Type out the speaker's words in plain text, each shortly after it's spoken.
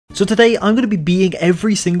So today I'm going to be beating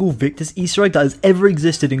every single Victis Easter egg that has ever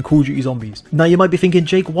existed in Call of Duty Zombies. Now you might be thinking,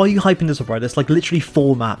 Jake, why are you hyping this up, right? There's like literally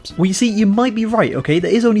 4 maps. Well, you see, you might be right, okay?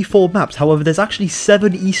 There is only 4 maps. However, there's actually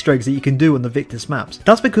 7 Easter eggs that you can do on the Victis maps.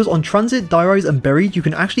 That's because on Tranzit, 𝙈𝙤𝙢𝙦𝙦 and Buried, you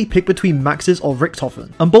can actually pick between Maxis or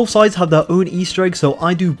Richtofen. And both sides have their own Easter eggs, so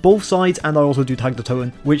I do both sides and I also do Tag Der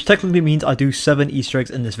Toten, which technically means I do 7 Easter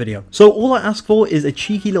eggs in this video. So all I ask for is a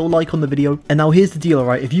cheeky little like on the video. And now here's the deal,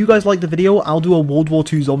 alright? If you guys like the video, I'll do a World War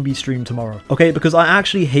II zombie stream tomorrow. Okay, because I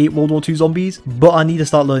actually hate World War II zombies, but I need to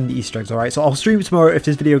start learning the Easter eggs, alright? So I'll stream it tomorrow if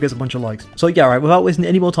this video gets a bunch of likes. So yeah, alright, without wasting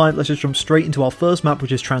any more time, let's just jump straight into our first map,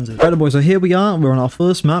 which is Tranzit. Alright boys, so here we are, we're on our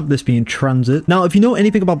first map, this being Tranzit. Now, if you know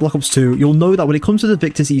anything about Black Ops 2, you'll know that when it comes to the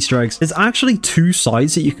Victis Easter eggs, there's actually 2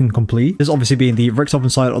 sides that you can complete. There's obviously being the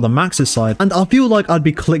Richtofen side or the Maxis side, and I feel like I'd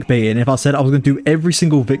be clickbaiting if I said I was going to do every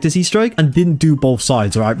single Victis Easter egg and didn't do both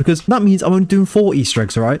sides, alright? Because that means I'm only doing 4 Easter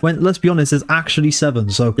eggs, alright? When, let's be honest, there's actually 7.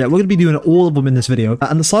 So yeah, we're going to be doing all of them in this video.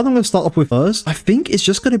 And the side I'm going to start off with first, I think it's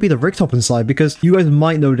just going to be the Richtofen side, because you guys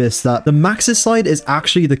might notice that the Maxis side is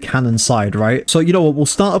actually the cannon side, right? So you know what, we'll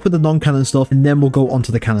start up with the non-cannon stuff and then we'll go on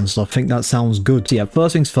to the cannon stuff. I think that sounds good. So yeah,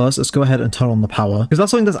 first things first, let's go ahead and turn on the power, because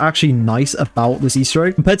that's something that's actually nice about this Easter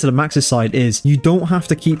egg compared to the Maxis side is you don't have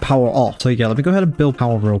to keep power off. So yeah, let me go ahead and build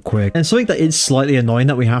power real quick. And something that is slightly annoying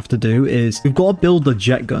that we have to do is we've got to build the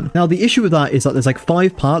jet gun. Now the issue with that is that there's like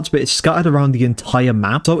 5 parts, but it's scattered around the entire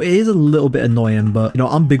map. So it is a little bit annoying, but you know,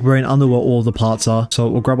 I'm big brain, I know where all the parts are. So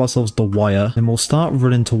we'll grab ourselves the wire and we'll start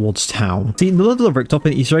running towards town. See, none of the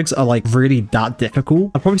Richtofen Easter eggs are like really that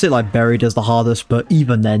difficult. I'd probably say like Buried is the hardest, but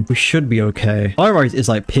even then we should be okay. 𝙈𝙤𝙢𝙦 is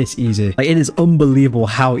like piss easy. Like it is unbelievable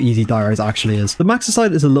how easy 𝙈𝙤𝙢𝙦 actually is. The Maxis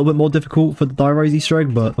side is a little bit more difficult for the 𝙈𝙤𝙢𝙦 Easter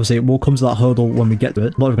egg, but obviously we'll come to that hurdle when we get to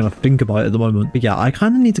it. I'm not even gonna think about it at the moment. But yeah, I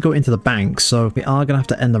kind of need to go into the bank, so we are gonna have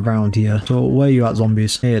to end the round here. So where are you at,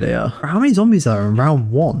 zombies? Here they are. How many zombies are in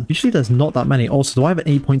round 1? Usually there's not that many. Also, do I have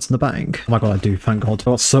any points in the bank? Oh my god, I do, thank god. I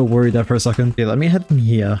got so worried there for a second. Yeah, let me head in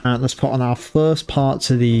here and let's put on our first part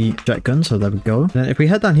to the jet gun. So there we go. And then if we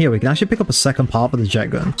head down here, we can actually pick up a second part for the jet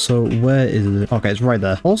gun. So where is it? Okay, it's right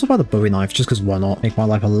there. Also by the Bowie knife, just because why not? Make my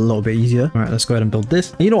life a little bit easier. All right, let's go ahead and build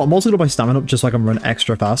this. And you know what? I'm also going to buy stamina up just so I can run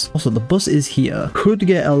extra fast. Also, the bus is here. Could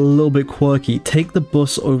get a little bit quirky. Take the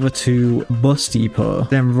bus over to bus depot,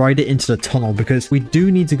 then ride it into the tunnel, because we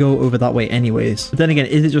do need to go over that way anyways. But then again,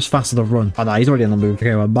 is it just faster to run? Oh no, he's already on the move.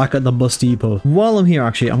 Okay, we're back at the bus depot. While I'm here,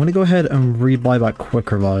 actually, I'm going to go ahead and rebuy that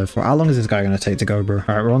quick revive. Well, how long is this guy going to take to go, bro?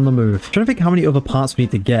 All right, we're on the move. I'm trying to think how many other parts we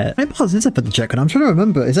need to get. How many parts is there for the jet gun? I'm trying to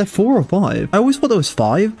remember. Is there 4 or 5? I always thought there was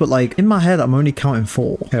 5, but like in my head, I'm only counting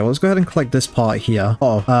 4. Okay, well, let's go ahead and collect this part here.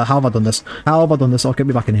 Oh, how have I done this? How have I done this? Oh, get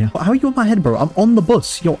me back in here. How are you on my head, bro? I'm on the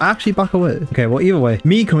bus. You're actually back away. Okay, well, either way,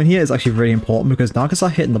 me coming here is actually really important, because now I can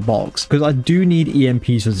start hitting the box, because I do need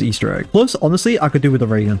EMPs for this Easter egg. Plus, honestly, I could do with the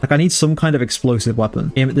ray gun. Like, I need some kind of explosive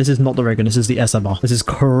weapon. This is not the ray gun. This is the SMR. This is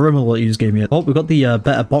criminal that you just gave me it. Oh, we got the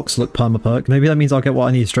better box look perma perk. Maybe that means I'll get what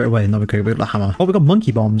I need straight away. No, okay, we got the hammer. Oh, we got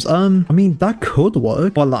monkey bombs. I mean, that could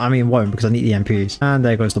work. Well, I mean, it won't, because I need EMPs. And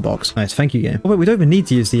there goes the box. Nice, thank you, game. Oh, wait, we don't even need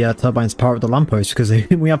to use the turbines to power up the lamppost, because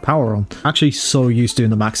we have power on. Actually, so used to doing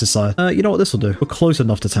the Maxis side. You know what this will do? We're close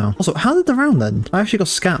enough to town. Also, how did the round end? I actually got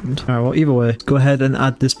scammed. All right, well, either way, go ahead and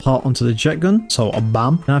add this part onto the jet gun. So,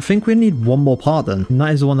 bam. And I think we need one more part then. And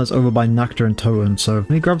that is the one that's over by Tag Der Toten. So, let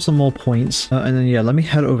me grab some more points. And then, yeah, let me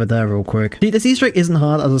head over there real quick. See, this Easter egg isn't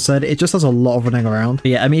hard, as I said. It just has a lot of running around.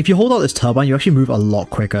 But yeah, I mean, if you hold out this turbine, you actually move a lot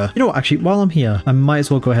quicker. You know what? Actually, while I'm here, I might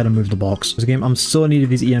as well go ahead and move the box. This game, I'm still in need of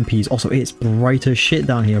these EMPs. Also, it's bright as shit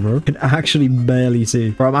down here, bro. I can actually barely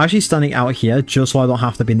see. Bro, I'm actually standing out here just so I don't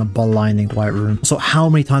have to be in the blinding light room. So how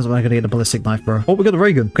many times am I going to get a ballistic knife, bro? Oh, we got the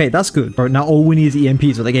ray gun. Okay, that's good. Bro, now all we need is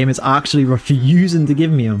EMPs, but the game is actually refusing to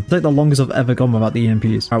give me them. It's like the longest I've ever gone without the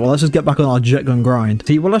EMPs. All right, well, let's just get back on our jet gun grind.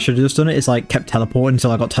 See, what I should have just done it is like kept teleporting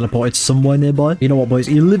until I got teleported somewhere nearby. You know what, boys?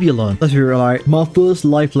 You live, you learn. Let's be real, right? My first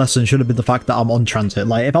life lesson should have been the fact that I'm on Transit.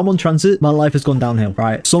 Like, if I'm on Transit, my life has gone downhill,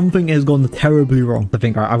 right? Something has gone terribly wrong. I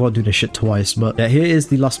think, right, I've got to do this shit twice, but yeah, here is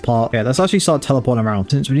the last part. Okay, let's actually start teleporting around,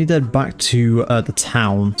 since we need to head back to the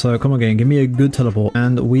town. So come on, game, give me a good teleport.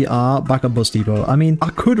 And we are back at bus depot. I mean, I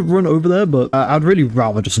could run over there, but I'd really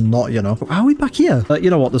rather just not, you know. How are we back here? You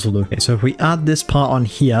know what, this will do. Okay, so if we add this part on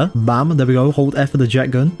here, bam, there we go. Hold F for the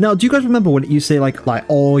jet gun. Now, do you guys remember when it used to say like,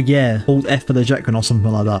 oh yeah, hold F for the jet gun or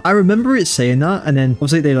something like that? I remember it saying that, and then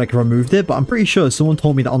obviously they like removed it, but I'm pretty sure someone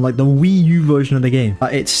told me that on like the Wii U version of the game,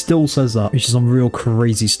 it still says that, which is some real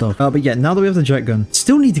crazy stuff. But yeah, now that we have the jet gun,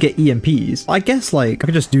 still need to get EMPs. I guess like I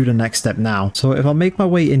could just do the next step now. So if I make my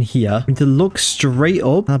way in here, I need to look straight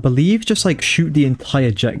up, and I believe just like shoot the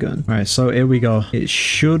entire jet gun. All right, so here we go. It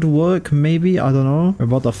should work, maybe. I don't know. We're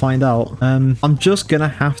about to find out. I'm just gonna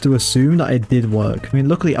have to assume that it did work. I mean,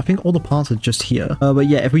 luckily, I think all the parts are just here. But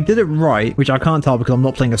yeah, if we did it right, which I can't tell because I'm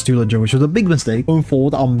not playing a 𝙈𝙢𝙦𝙢, which was a big mistake. Going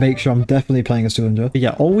forward, I'll make sure I'm definitely playing a 𝙈𝙢𝙦𝙢. But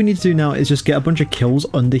yeah, all we need to do now is just get a bunch of kills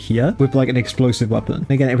under here with like an explosive weapon.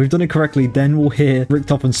 And again, if we've done it correctly, then we'll hear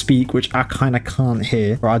Richtofen speak, which I kind of can't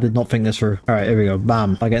hear. Or I did not think this through. All right, here we go.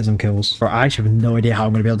 Bam. I get some kills. Bro, I actually have no idea how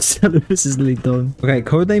I'm going to be able to sell it. This is literally done. Okay,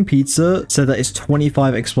 Codename Pizza said that it's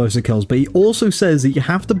 25 explosive kills, but he also says that you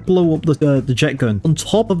have to blow up the jet gun on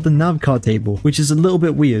top of the nav card table, which is a little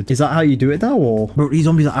bit weird. Is that how you do it now? Or bro, these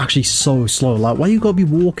zombies are actually so slow. Like, why you gotta be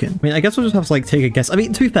walking? I mean, I guess we'll just have to like take a guess. I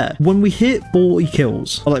mean, to be fair, when we hit 40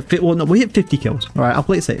 kills, or like, well, no, we hit 50 kills. All right, I'll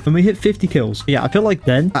play it safe. When we hit 50 kills, yeah, I feel like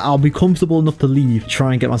then I'll be comfortable enough to leave,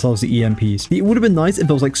 try and get myself the EMPs. It would have been nice if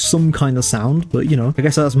there was like some kind of sound, but you know, I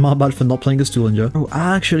guess that's my bad for not playing a 𝙈𝙢𝙦𝙢. Oh,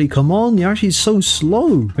 actually, come on, you're actually so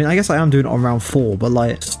slow. I mean, I guess I am doing it on round 4, but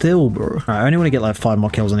like, still, bro. All right, I only want to get like 5 more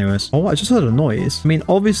kills anyways. Oh, I just heard a noise. I mean,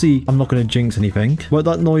 obviously, I'm not going to jinx anything, but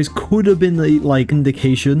that noise could have been the like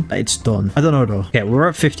indication that it's done. I don't know though. Okay, we're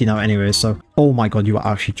at 50 now anyways, so oh my god, you are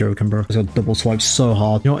actually joking, bro. I got double swipe so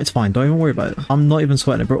hard. You know what? It's fine. Don't even worry about it. I'm not even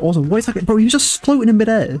sweating it, bro. Also, what is that? Bro, he was just floating in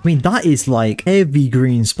midair. I mean, that is like heavy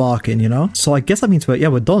green sparking, you know? So I guess that means yeah,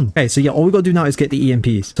 we're done. Okay, so yeah, all we gotta do now is get the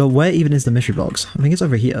EMPs. So where even is the mystery box? I think it's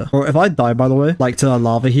over here. Or if I die, by the way, like to the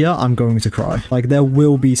lava here, I'm going to cry. Like there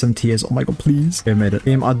will be some tears. Oh my god, please. Okay, I made it.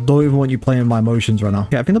 Game, I don't even want you playing my emotions right now.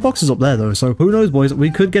 Okay, I think the box is up there though. So who knows, boys?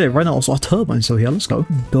 We could get it right now. Also, a turbine. So here, let's go.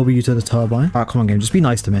 W to the turbine. All right, come on, game. Just be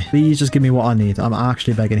nice to me. Please just give me what I need. I'm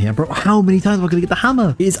actually begging here, bro. How many times am I gonna get the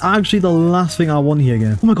hammer? It's actually the last thing I want here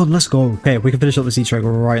again. Oh my god, let's go. Okay, we can finish up this Easter egg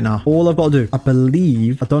right now. All I've got to do, I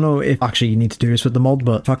believe, I don't know if actually you need to do this with the mod,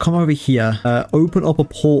 but if I come over here, open up a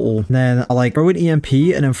portal, then I like throw an EMP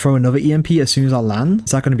and then throw another EMP as soon as I land.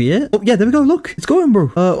 Is that gonna be it? Oh yeah, there we go. Look, it's going,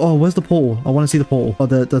 bro. Oh, where's the portal? I want to see the portal. Oh,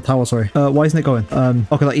 the tower. Sorry. Why isn't it going?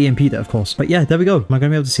 Okay, that EMP'd it, of course. But yeah, there we go. Am I gonna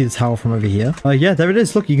be able to see the tower from over here? Yeah, there it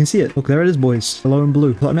is. Look, you can see it. Look, there it is, boys. Yellow and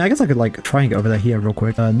blue. I mean, I guess I could like try and get over there here real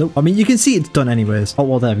quick. Nope. I mean, you can see it's done anyways. Oh,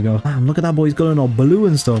 well, there we go. Damn, look at that, boys, going all blue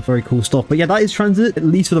and stuff. Very cool stuff. But yeah, that is Transit, at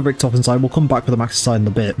least for the Richtofen side. We'll come back for the Maxis side in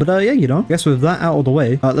a bit. But yeah, you know, I guess with that out of the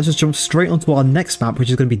way, let's just jump straight onto our next map, which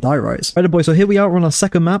is going to be 𝙈𝙤𝙦𝙦. Right, boys, so here we are on our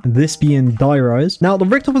second map, this being 𝙈𝙤𝙦𝙦. Now, the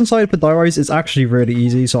Richtofen side for 𝙈𝙤𝙦𝙦 is actually really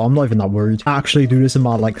easy, so I'm not even that worried. I actually do this in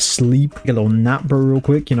my, like, sleep. Get a little nap, bro, real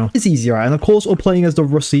quick, you know. It's easy, right? And of course, we're playing as the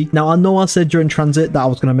𝙈𝙤𝙦. Now, I know I said during Transit that I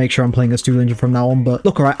was going to make sure I'm playing as 𝙈𝙢𝙦𝙦 from now on, but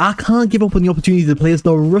look, alright, I can't give up on the opportunity to play as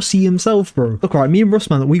the 𝙈𝙤𝙦 himself, bro. Look, alright, me and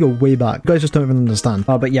Russman, we go way back. You guys just don't even understand.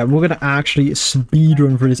 But yeah, we're going to actually speed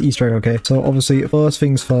run through this Easter egg, okay? So obviously, first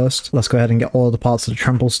things first, let's go ahead and get all the parts of the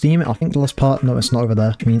trample steam. I think the last part, no, it's not over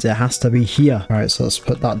there, which means it has to be here. All right, so let's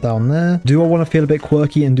put that down there. Do I want to feel a bit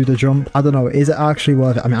quirky and do the jump? I don't know. Is it actually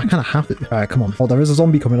worth it? I mean, I kind of have to. All right, come on. Oh, there is a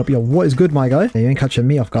zombie coming up. Yo, what is good, my guy? Yeah, you ain't catching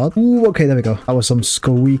me off guard. Ooh, okay, there we go. That was some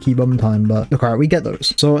squeaky bum time, but look, all right, we get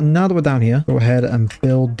those. So now that we're down here, go ahead and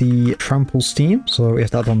build the trample steam. So we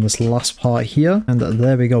have that on this last part here, and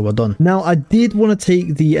there we go, we're done. Now, I did want to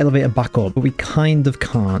take the elevator back up, but we kind of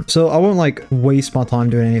can't. So I won't like waste my time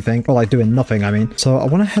doing anything, or like doing nothing, I mean. So I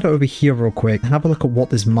want to head over here real quick and have a look at what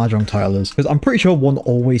this Mahjong tile is, because I'm pretty sure one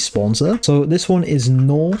always spawns there. So this one is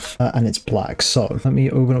north and it's black. So let me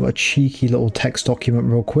open up a cheeky little text document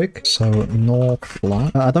real quick. So north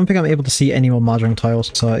black. I don't think I'm able to see any more Mahjong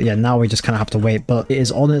tiles. So yeah, now we just kind of have to wait, but it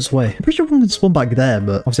is on its way. I'm pretty sure one can spawn back there,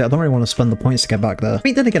 but obviously I don't really want to spend the points to get back there. I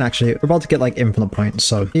mean, then again, actually, we're about to get like infinite points.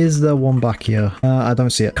 So is there one back here? I don't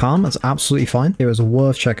see it. Calm, that's absolutely fine. It was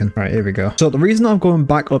worth checking. All right, here we go. So the reason I'm going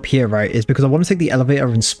back up here, right, is because I want to take the elevator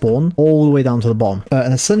and spawn all the way down to the bottom.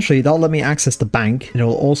 And essentially that'll let me access the bank, and it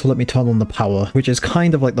will also let me turn on the power, which is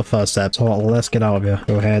kind of like the first step. So let's get out of here.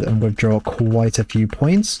 Go ahead and withdraw quite a few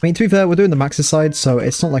points. I mean, to be fair, we're doing the Maxis side, so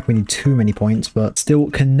it's not like we need too many points, but still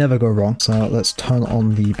can never go wrong. So let's turn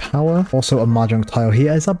on the power. Also a Mahjong tile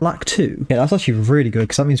here. Is that black too? Yeah, that's actually really good,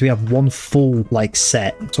 because that means we have one full like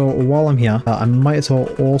set. So while I'm here, I might as well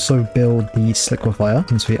also build the liquefier,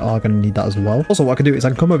 since we are going to need that as well. Also, what I can do is I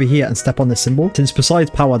can come over here and step on this symbol, since besides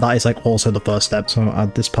power, that is like also the first step. So I'll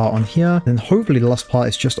add this part on here, and hopefully the last part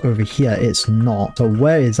is just over here. It's not. So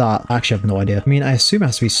where is that? I actually have no idea. I mean, I assume it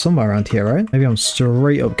has to be somewhere around here, right? Maybe I'm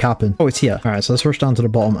straight up capping. Oh, it's here. All right, so let's rush down to the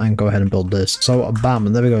bottom and go ahead and build this. So bam,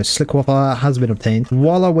 and there we go. Liquefier has been obtained.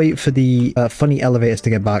 While I wait for the funny elevators to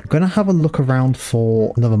get back, I'm gonna have a look around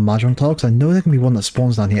for another Mahjong tile because I know there can be one that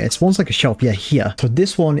spawns down here. It spawns like a shelf. Yeah, here. So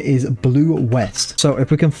this one is blue west. So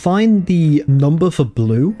if we can find the number for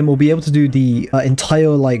blue, then we'll be able to do the entire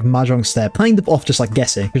like Mahjong step kind of off just like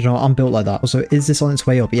guessing, because you know I'm built like that. Also, is this on its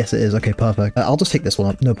way up? Yes, it is. Okay, perfect. I'll just take this one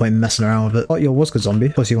up. No point in messing around with it. Oh, yo, what's good, zombie?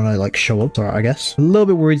 Plus you want to like show up. Alright, I guess. A little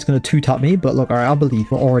bit worried he's gonna two-tap me, but look, alright, I believe.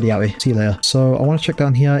 We're already out here. See you later. So I want to check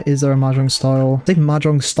down here. Is there a Mahjong style? I think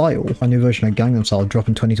Mahjong style. A new version of Gangnam Style drop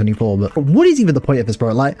in 2024. But what is even the point of this,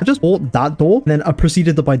 bro? Like, I just bought that door, and then I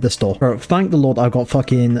proceeded to buy this door. Bro, thank the Lord I got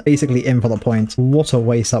fucking basically in for the point. What a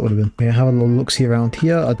waste that would have been. We have a little look-see around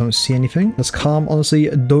here. I don't see anything. That's calm. Honestly,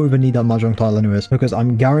 don't even need that Mahjong tile anyways, because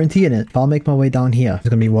I'm guaranteeing it. If I'll make my way down here, there's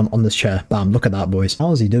gonna be one on this chair. Bam, look at that, boys. How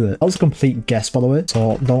does he do it? That was a complete guess, by the way,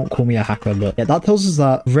 so don't call me a hacker, but yeah, that tells us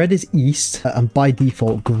that red is east, and by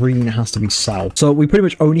default, green has to be south. So we pretty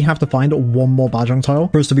much only have to find one more Mahjong tile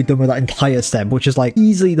for us to be done with that entire step, which is like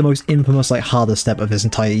easily the most infamous, like hardest step of this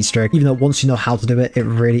entire Easter egg. Even though once you know how to do it, it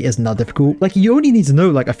really isn't that difficult. Like, you only need to know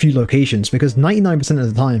like a few locations, because 99%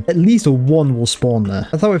 of the time, at least one will spawn there.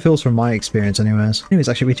 That's how it feels from my experience anyways.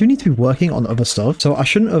 Actually, we do need to be working on other stuff, so I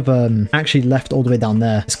shouldn't have actually left all the way down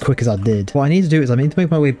there as quick as I did. What I need to do is I need to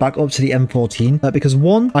make my way back up to the M14, because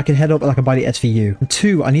one, I can head up and I can buy the SVU, and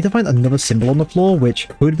two, I need to find another symbol on the floor, which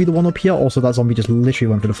could be the one up here. Also, that zombie just literally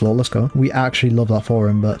went through the floor. Let's go. We actually love that for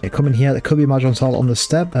him, but come in here. There could be a Mahjong tile on the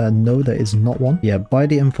step. No, there is not one. Yeah, buy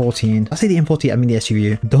the M14. I say the M14, I mean the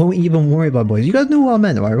SVU. Don't even worry about it, boys. You guys know what I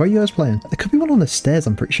meant, right? What are you guys playing? There could be one on the stairs,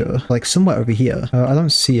 I'm pretty sure. Like somewhere over here. I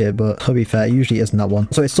don't see it, but to be fair, it usually isn't that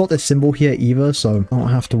one. So it's not this symbol here either, so I don't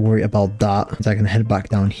have to worry about that. I can head back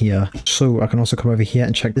down here. So I can also come over here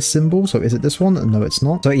and check this symbol. So is it this one? No, it's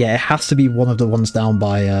not. So yeah, it has to be one of the ones down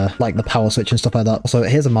by like the power switch and stuff like that. So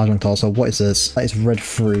here's a Mahjong tile. So what is this? That is red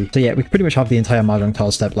 3. So yeah, we pretty much have the entire Mahjong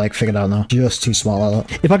tile step like figured out now. Just too smart like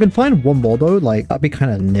that. If I can find one more though, like that'd be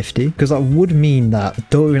kind of nifty, because that would mean that I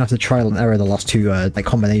don't even have to trial and error the last two like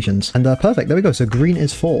combinations. And perfect, there we go. So green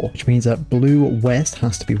is 4, which means that blue west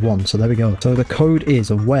has to be 1. So there we go. So the code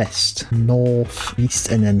is west, north, east,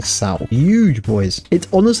 and then south. Huge, boys. It's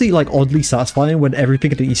honestly like oddly satisfying when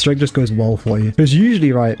everything at the Easter egg just goes well for you, because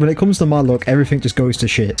usually, right, when it comes to my luck, everything just goes to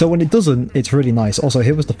shit. So when it doesn't, it's really nice. Also,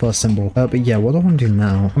 here was the first symbol. But yeah, what do I want to do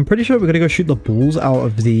now? I'm pretty sure we're gonna go shoot the balls out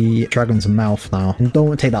of the dragon's mouth now. And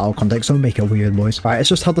don't take that out of context. Don't make it weird, boys. All right, it's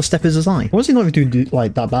just how the step is designed. Honestly, not even doing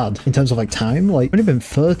like that bad in terms of like time. Like, only been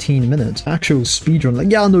 13 minutes. Actual speedrun.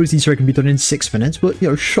 Like, yeah, I know this Easter egg can be done in 6 minutes, but you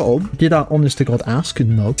know, shut up. Did I honest to God ask?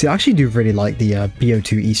 No. See, I actually do really like the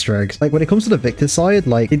BO2 Easter eggs. Like, when it comes to the Victis side,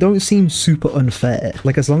 like, they don't seem super unfair.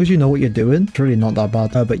 Like, as long as you know what you're doing, it's really not that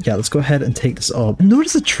bad. But yeah, let's go ahead and take this up.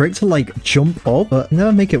 Notice a trick to like jump up, but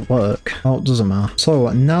never make it work. Oh, it doesn't matter. So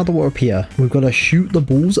now that we're up here, we've got to shoot the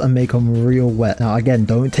balls and make them real wet. Now, again,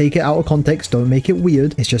 don't take it out of context. Don't make it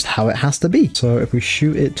weird. It's just how it has to be. So if we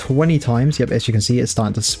shoot it 20 times, yep, as you can see, it's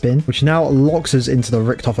starting to spin, which now locks us into the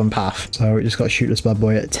Richtofen path. So we just got to shoot this bad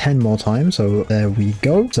boy at 10 more times. So there we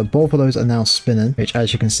go. So both of those are now spinning, which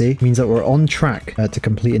as you can see means that we're on track to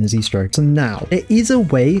completing this Easter egg. So now there is a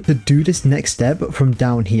way to do this next step from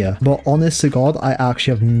down here, but honest to God, I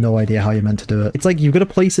actually have no idea how you're meant to do it. It's like you've got to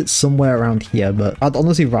place it somewhere around here, but I'd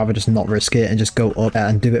honestly rather just not risk it and just go up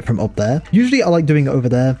and do it from up there. Usually I like doing it over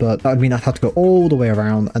there, but that would mean I'd have to go all the way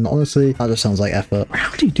around, and honestly that just sounds like effort.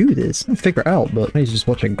 How do you do this? I can figure it out, but I need to just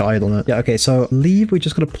watch a guide on it. Yeah, okay, so leave, we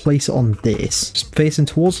just got to place it on this, just facing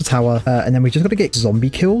towards the tower, and then we just got to get zombie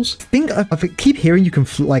kills. I keep hearing you can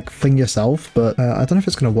like fling yourself, but I don't know if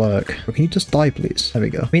it's gonna work. But can you just die, please? There we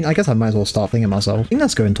go. I mean, I guess I might as well start flinging myself. I think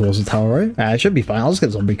that's going towards the tower, right? It should be fine. I'll just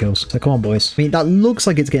get zombie kills. So come on, boys. I mean, that looks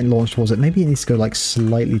like it's getting launched towards it. Maybe it needs to go like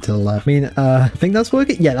slightly to the left. I mean, I think that's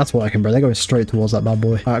working. Yeah, that's working, bro. They're going straight towards that bad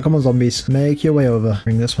boy. All right, come on, zombies. Make your way over.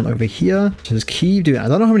 Bring this one over here. Just keep doing it. I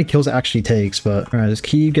don't know how many kills it actually takes, but all right, just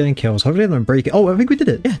keep getting kills. Hopefully they don't break it. Oh, I think we did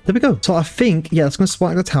it. Yeah, there we go. So I think, yeah, it's going to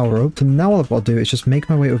spike the tower up. So now all I've got to do is just make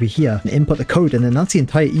my way over here and input the code, and then that's the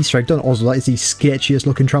entire Easter egg done. Also, that is the sketchiest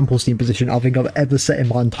looking trample steam position I think I've ever set in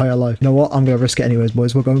my entire life. You know what? I'm going to risk it anyways,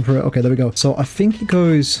 boys. We're going for it. Okay, there we go. So I think it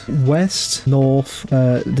goes west, north,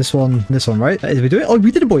 this one, right? Did we do it? Oh,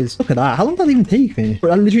 we did it, boys. Look at that. How long did that even take me?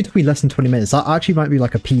 That literally took me less than 20 minutes. That actually might be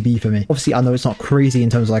like a PB for me. Obviously, I know it's not crazy in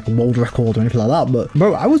terms of like a world record or anything like that, but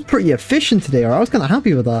bro, I was pretty efficient today, or I was kind of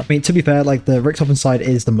happy with that. I mean, to be fair, like the Richtofen side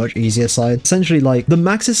is the much easier side. Essentially, like the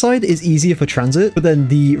Maxis side is easier for Tranzit, but then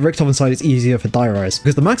the Richtofen side is easier for 𝙈𝙤𝙨,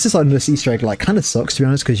 because the Maxis side of this Easter egg like kind of sucks, to be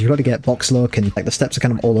honest, because you've got to get box luck and like the steps are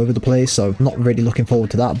kind of all over the place, so I'm not really looking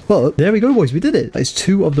forward to that. But there we go, boys, we did it. It's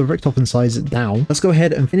 2 of the Richtofen sides down. Let's go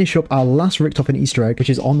ahead and finish up our last Richtofen Easter egg, which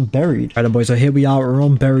is on buried. Right then, boys, so here we are, we're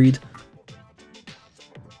on buried.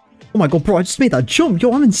 Oh my god, bro, I just made that jump.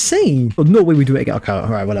 Yo, I'm insane. Oh, no way we do it again. Okay,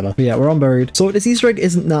 alright, whatever. But yeah, we're on buried. So this Easter egg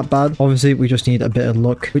isn't that bad. Obviously, we just need a bit of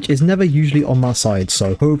luck, which is never usually on my side.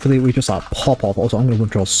 So hopefully we just like pop off. Also, I'm going to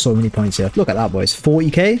withdraw so many points here. Look at that, boys.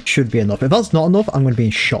 40k should be enough. If that's not enough, I'm going to be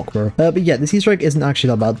in shock, bro. But yeah, this Easter egg isn't actually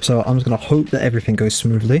that bad. So I'm just going to hope that everything goes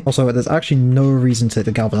smoothly. Also, there's actually no reason to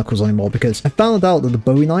take the galvanicles anymore because I found out that the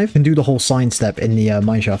Bowie knife can do the whole sign step in the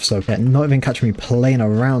mineshaft. So yeah, not even catching me playing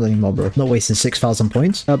around anymore, bro. Not wasting 6,000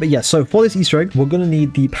 points. But yeah, so for this Easter egg, we're going to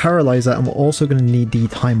need the paralyzer and we're also going to need the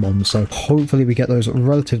time bomb. So hopefully we get those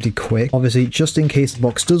relatively quick. Obviously, just in case the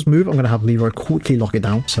box does move, I'm going to have Leroy quickly lock it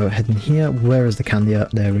down. So heading here, where is the candy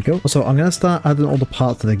at? There we go. So I'm going to start adding all the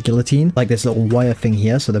parts to the guillotine, like this little wire thing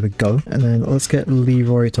here. So there we go. And then let's get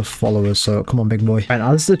Leroy to follow us. So come on, big boy. Right,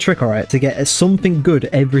 now this is the trick, all right, to get something good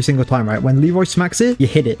every single time, right? When Leroy smacks it, you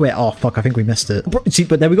hit it. Wait, oh fuck, I think we missed it. See,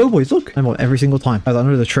 but there we go, boys. Look, I'm on every single time. I don't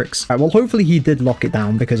know the tricks. All right, well, hopefully he did lock it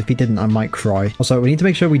down because if he didn't, I might cry. Also, we need to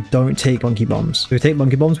make sure we don't take monkey bombs. If we take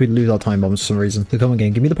monkey bombs, we lose our time bombs for some reason. So come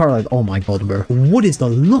again, give me the paralyze. Oh my god, bro. What is the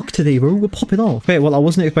luck today, bro? We're popping off. Okay, well, I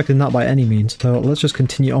wasn't expecting that by any means. So let's just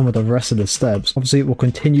continue on with the rest of the steps. Obviously, we'll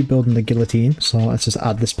continue building the guillotine. So let's just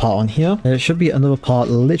add this part on here. There should be another part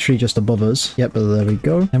literally just above us. Yep, there we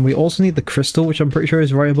go. And we also need the crystal, which I'm pretty sure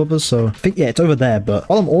is right above us. So I think, yeah, it's over there. But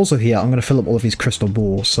while I'm also here, I'm going to fill up all of these crystal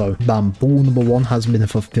balls. So bam, ball number 1 has been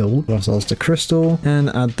fulfilled. Put ourselves the crystal and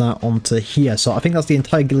add that onto here. So I think that's the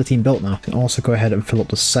entire guillotine built now. Can also go ahead and fill up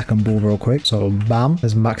the second ball real quick. So bam,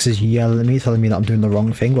 there's Max is yelling at me, telling me that I'm doing the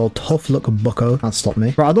wrong thing. Well, tough luck, bucko. Can't stop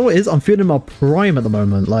me. Right, I know what it is. I'm feeling my prime at the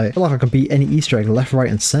moment. Like, I feel like I can beat any Easter egg left, right,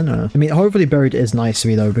 and center. I mean, hopefully buried is nice to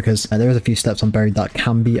me though, because there is a few steps on buried that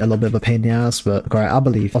can be a little bit of a pain in the ass, but great, I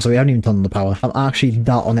believe. Also, we haven't even done the power. I'm actually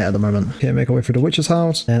that on it at the moment. Okay, make our way through the witch's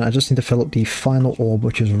house, and I just need to fill up the final orb,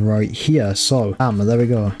 which is right here. So, bam, there we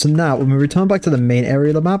go. So now, when we return back to the main area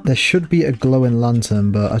of the map, there should be a glowing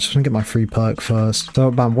lantern, but I just want to get my free perk first.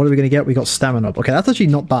 So, bam, what are we going to get? We got stamina up. Okay, that's actually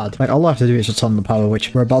not bad. Like, all I have to do is just turn the power,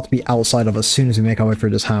 which we're about to be outside of as soon as we make our way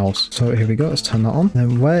through this house. So, here we go. Let's turn that on.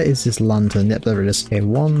 Then, where is this lantern? Yep, there it is. Okay,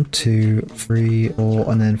 1, 2, 3,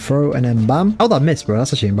 4, and then throw, and then bam. How'd that miss, bro?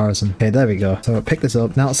 That's actually embarrassing. Okay, there we go. So, pick this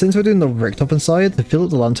up. Now, since we're doing the Richtofen side, to fill up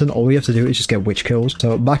the lantern, all we have to do is just get witch kills.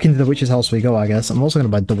 So, back into the witch's house we go, I guess. I'm also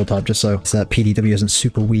going to buy double tap just so that PDW isn't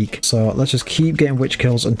super weak. So, let's just keep getting witch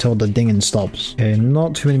kills until the dinging stops. Okay,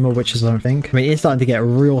 not too many more witches, I don't think. I mean, it's starting to get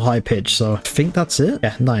real high pitch, so I think that's it.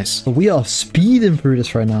 Yeah, nice. But we are speeding through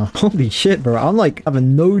this right now. Holy shit, bro. I'm like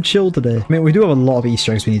having no chill today. I mean, we do have a lot of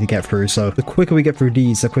Easter eggs we need to get through, so the quicker we get through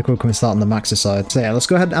these, the quicker we can start on the Maxis side. So yeah, let's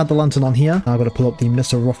go ahead and add the lantern on here. Now I've got to pull up the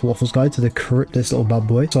Mr. Ruff Waffles guide to decrypt this little bad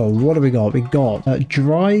boy. So what do we got? We got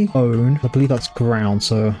dry bone. I believe that's ground.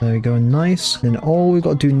 So there we go. Nice. Then all we've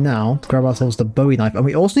got to do now is grab ourselves the Bowie knife. And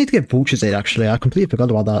we also need to get Vulture's Aid, actually. I completely forgot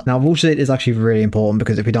about that. Now, Vulture's Aid is actually really important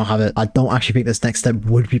because if we don't have it, I don't actually think this next step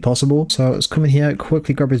would be possible. So let's come in here,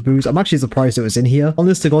 quickly grab his booze. I'm actually surprised it was in here.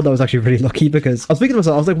 Honest to God, that was actually really lucky because I was thinking to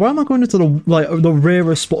myself, I was like, why am I going into the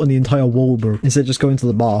rarest spot in the entire world, bro? Instead of just going to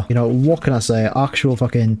the bar. You know, what can I say? Actual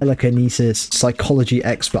fucking telekinesis psychology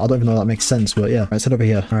expert. I don't even know if that makes sense, but yeah. Right, head over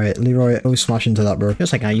here. All right, Leroy, go smash into that, bro.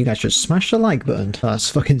 Just like, you guys just smash the like button. That's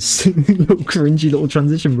fucking little cringy little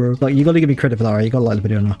transition, bro. Like, you gotta give me credit for that, right? You gotta like the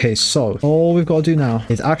video now. Okay, so all we've got to do now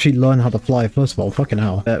is actually learn how to fly. First of all, fucking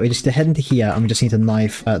hell. We just need to head into here and we just need to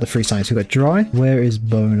knife the free signs. We've got dry. Where is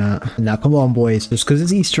bone at? Now, come on, boys. Just because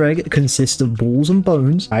it's Easter egg, it consists of balls and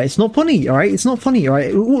bones. All right, it's not funny. All right, it's not funny. All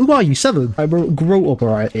right, who are you? 7. All right, bro, grow up. All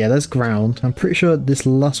right, yeah, there's ground. I'm pretty sure this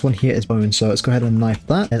last one here is bone. So let's go ahead and knife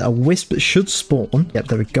that. And a wisp should spawn. Yep,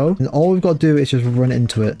 there we go. And all we've got to do is just run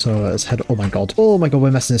into it. So let's head. Oh my god. Oh my god,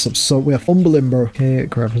 we're messing this up. So we're fumbling, bro. Okay,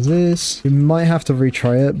 grab this. We might have to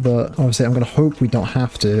retry it, but obviously I'm gonna hope we don't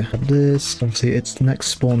have to. Grab this. Obviously, its next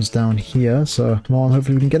spawns down here. So come on,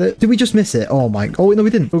 hopefully we can get it. Did we just miss it? Oh my. Oh wait, no, we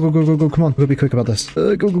didn't. Go, go, go, go, go. Come on, we're gonna be quick about this.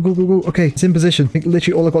 Go, go, go, go, go. Okay, it's in position. I think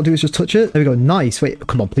literally all I've got to do is just touch it. There we go. Nice. Wait,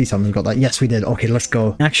 come on, please tell me we got that. Yes, we did. Okay, let's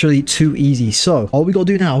go. Actually, too easy. So all we got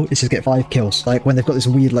to do now is just get 5 kills. Like when they've got this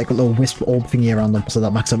weird like little wisp orb thingy around them. So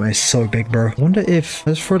that max ammo is so big, bro. I wonder if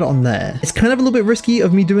I just throw it on there. It's kind of a little bit risky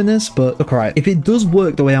of me doing this, but look, alright. If it does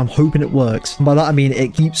work the way I'm hoping it works, and by that I mean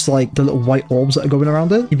it keeps like the little white orbs that are going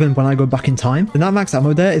around it, even when I go back in time, then that max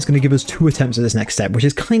ammo there is going to give us 2 attempts at this next step, which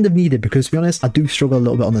is kind of needed because to be honest, I do struggle a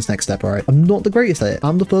little bit on this next step, alright? I'm not the greatest at it.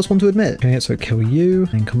 I'm the first one to admit. Okay, so kill you,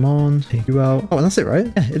 and come on, take you out. Oh, and that's it,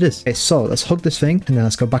 right? Yeah, it is. Okay, so let's hug this thing, and then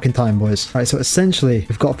let's go back in time, boys. Alright, so essentially,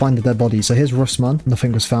 we've got to find the dead body. So here's Rustman.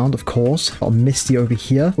 Nothing was found, of course. Got a Misty over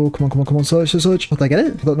here. Oh, come on, come on, come on, search, search. Did I get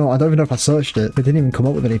it? I don't know. I don't even know if I searched it. It didn't even come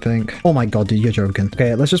up with anything. Oh my god, dude, you're joking.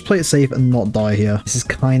 Okay, let's just play it safe and not die here. This is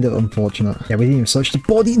kind of unfortunate. Yeah, we didn't even search the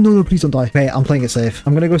body. No, no, please don't die. Okay, I'm playing it safe.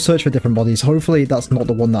 I'm gonna go search for different bodies. Hopefully that's not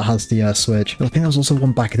the one that has the switch. But I think there's also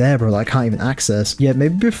one back there, bro, that I can't even access. Yeah,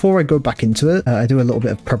 maybe before I go back into it, I do a little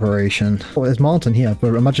bit of preparation. Oh, there's Martin here,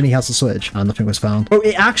 but imagine he has the switch and nothing was found. Oh,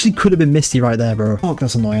 it actually could have been Misty right there, bro. Oh,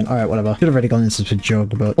 that's annoying. All right, whatever. Should have already gone into the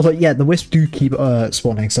jug, but also, yeah, the wisps do keep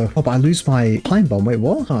spawning. So, oh, but I lose my time bomb. Wait,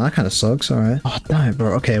 what? Oh, that kind of sucks. All right. Oh, damn it,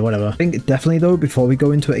 bro. Okay, whatever. I think definitely though, before we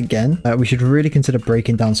go into it again, we should really consider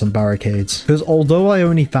breaking down some barricades, because although I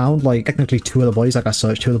only found like technically 2 of the bodies, like I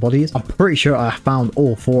searched 2 of the bodies, I'm pretty sure I found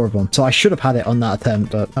all 4 of them. So I should have had it on that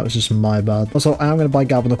attempt, but that was just my bad. Also, I am going to buy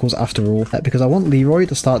𝙈𝙚𝙢𝙬𝙾 after all, because I want Leroy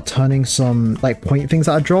to start turning some like point things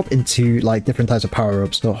that I drop into like different types of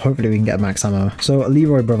power-ups. So hopefully we can get max ammo. So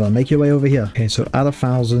Leroy, brother, make your way over here. Okay, so add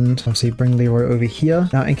 1,000. Obviously bring Leroy over here.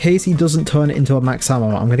 Now, in case he doesn't turn it into a max ammo,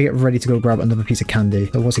 I'm going to get ready to go grab another piece of candy.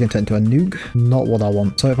 So what's he going to turn into? A nuke? Not what I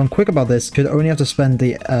want. So if I'm quick about this, should only have to spend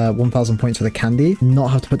the 1,000 points for the candy, not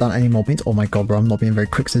have to put down any more points. Oh my god, bro, I'm not being very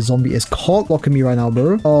quick. So the zombie is cock blocking me right now,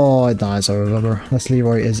 bro. Oh, it dies over, bro. This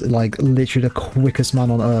Leroy is like literally the quickest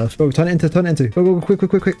man on earth. Bro, turn it into. Go,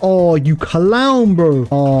 quick. Oh, you clown, bro.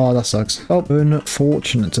 Oh, that sucks. Oh,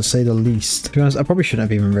 unfortunate to say the least. To be honest, I probably shouldn't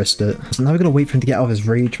have even risked it. So now we're gonna wait for him to get out of his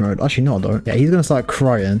rage mode. Actually, no, I don't. Yeah, he's gonna start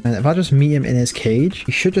crying. And if I just meet him in his cage,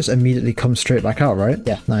 he should just immediately come straight back out, right?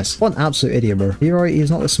 Yeah, nice. What an absolute idiot, bro. Leroy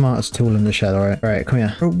is not the smartest tool in the shed, alright? Alright, come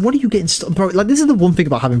here. Bro, what are you getting bro, like, this is the one thing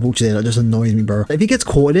about having vultures here that just annoys me, bro. If he gets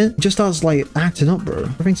caught in it, he just starts, like, acting up, bro.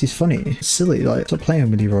 I think he's funny. It's silly, like, stop playing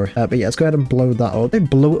with Leroy. But yeah, let's go ahead and blow that up. They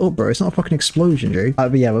blow it up, bro. It's not a fucking explosion, Jay.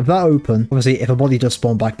 But yeah, with that open, obviously, if a body does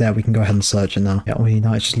spawn back there, we can go ahead and search it now. Yeah, all we need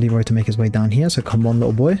now is just Leroy to make his way down here. So come on,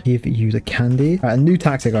 little boy. Give you the candy. Alright, a new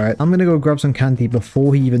tactic, alright. I'm gonna go grab some candy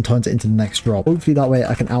before he even turns it into the next drop. Hopefully that way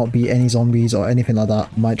I can outbeat any zombies or anything like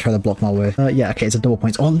that. Might try to block my way. Yeah, okay, it's a double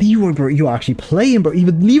points. Oh, Leroy, bro, you're actually playing, bro.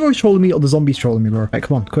 Either Leroy's trolling me or the zombie's trolling me, bro. Alright,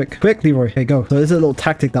 come on, quick, Leroy. Okay, go. So this is a little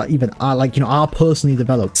tactic that even I, like, you know, I personally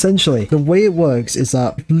developed. Essentially, the way it works is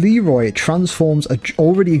that if Leroy transforms a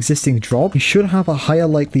already existing drop, you should have a higher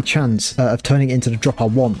likely chance of turning it into the drop I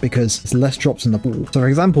want, because there's less drops in the pool. So for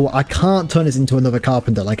example, I can't turn this into another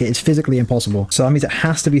carpenter. Like, it is physically impossible. So that means it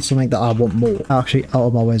has to be something that I want more. Actually, out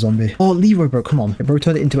of my way, zombie. Oh, Leroy, bro, come on. Bro,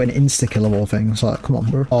 turn it into an insta-kill of all things. So, come on,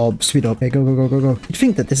 bro. Oh, speed up. Okay, go. You'd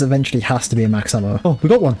think that this eventually has to be a max ammo. Oh, we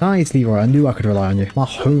got one. Nice, Leroy. I knew I could rely on you. My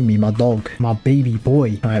homie, my dog, my baby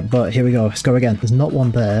boy. All right, but here we go. Let's go again. There's not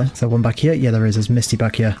one there. Is there one back here? Yeah, there is. There's Misty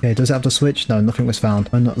back here. Okay, does it have the switch? No, nothing was found.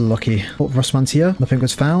 I'm not lucky. Oh, Rustman's here. Nothing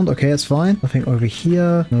was found. Okay, that's fine. Nothing over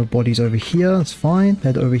here. No bodies over here. That's fine.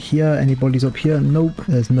 Head over here. Any bodies up here? Nope.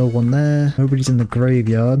 There's no one there. Nobody's in the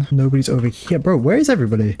graveyard. Nobody's over here. Bro, where is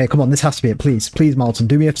everybody? Hey, come on. This has to be it. Please, Martin.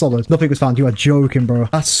 Do me a solid. Nothing was found. You are joking, bro.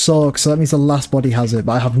 That sucks. So that means the last body has it,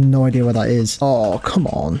 but I have no idea where that is. Oh, come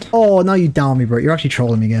on. Oh, now you down me, bro. You're actually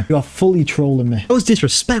trolling me again. You are fully trolling me. That was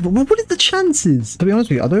disrespectful. What are the chances? To be honest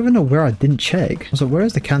with you, I don't even know where I didn't check. So where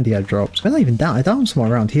is the candy I dropped? I'm not even down. I down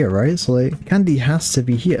somewhere around here, right? So like, candy has to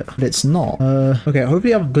be here, but it's not. Okay,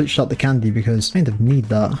 hopefully I've glitched out the candy because I kind of need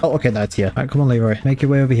that. Oh, okay, that's here. All right, come on, Leroy. Make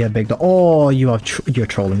your way over here, big dog. Oh, you're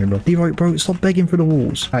trolling me, bro. Leroy, bro, stop begging for the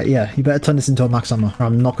walls. All right, yeah, you better turn this into a max ammo, or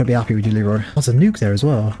I'm not gonna be happy with you, Leroy. There's a nuke there as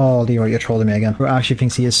well. Oh, Leroy, you're trolling me again. Bro actually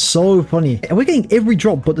thinks he is so funny. And we're getting every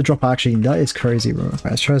drop but the drop actually. That is crazy, bro. All right,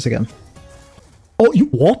 let's try this again. Oh,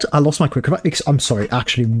 what? I lost my quick revive. I'm sorry,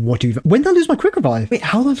 actually, what do you... When did I lose my quick revive? Wait,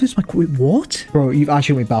 how did I lose my quick... What? Bro, you've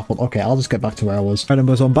actually made baffled. Okay, I'll just get back to where I was. Right,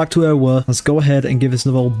 then, so I'm back to where I were. Let's go ahead and give this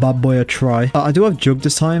another old bad boy a try. I do have jug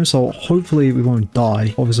this time, so hopefully we won't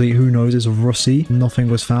die. Obviously, who knows? It's Rusty.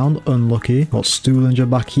 Nothing was found. Unlucky. Got 𝙈𝙤𝙢𝙦𝙦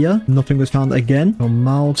back here. Nothing was found again. Got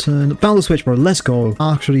Mountain. Found the switch, bro. Let's go.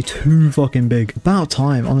 Actually, too fucking big. About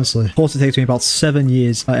time, honestly. Of course, it takes me about 7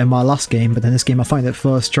 years in my last game, but then this game, I find it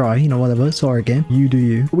first try. You know, whatever. Sorry, game. You do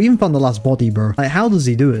you. We even found the last body, bro. Like, how does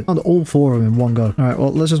he do it? Found all 4 of them in one go. All right,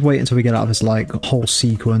 well, let's just wait until we get out of this, like, whole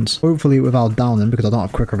sequence. Hopefully without downing, because I don't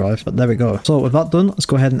have quick revive. But there we go. So with that done, let's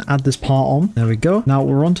go ahead and add this part on. There we go. Now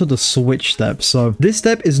we're on to the switch step. So this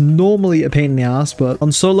step is normally a pain in the ass, but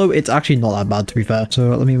on solo, it's actually not that bad, to be fair. So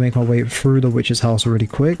let me make my way through the witch's house really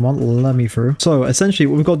quick. Come on, let me through. So essentially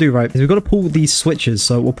what we've got to do, right, is we've got to pull these switches.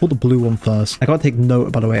 So we'll pull the blue one first. I got to take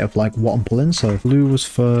note, by the way, of like what I'm pulling. So blue was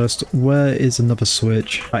first. Where is another for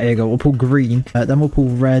switch. Right, here you go. We'll pull green, then we'll pull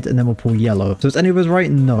red, and then we'll pull yellow. So is any of those right?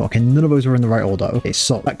 No. Okay, none of those were in the right order. Okay,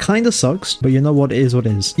 so that kind of sucks, but you know what? It is what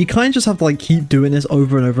it is. You kind of just have to like keep doing this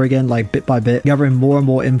over and over again, like bit by bit, gathering more and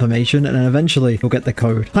more information, and then eventually you'll get the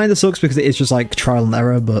code. Kind of sucks because it is just like trial and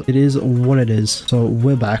error, but it is what it is. So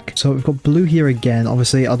we're back. So we've got blue here again.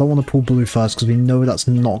 Obviously, I don't want to pull blue first because we know that's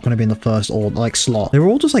not going to be in the first or like slot. They were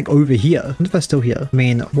all just like over here. I wonder if they're still here. I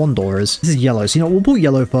mean, one door is. This is yellow. So you know, we'll pull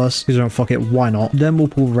yellow first because we don't fuck it. Why not? Then we'll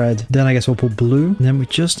pull red. Then I guess we'll pull blue. And then we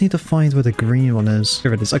just need to find where the green one is.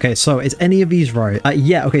 Here it is. Okay, so is any of these right?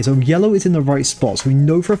 Yeah, okay, so yellow is in the right spot. So we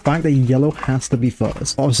know for a fact that yellow has to be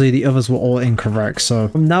first. Obviously, the others were all incorrect. So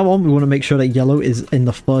from now on, we want to make sure that yellow is in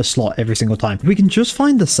the first slot every single time. If we can just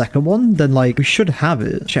find the second one, then like we should have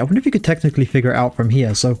it. Actually, I wonder if you could technically figure it out from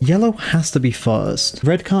here. So yellow has to be first.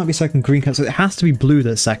 Red can't be second, green can't. So it has to be blue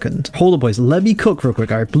that's second. Hold on, boys. Let me cook real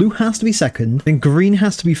quick. All right, blue has to be second, then green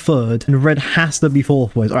has to be third, and red has to be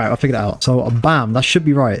fourth, boys. All right, I'll figure it out. So bam, that should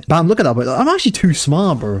be right. Bam, look at that, boys. I'm actually too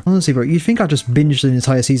smart, bro. Honestly, bro, you'd think I just binged an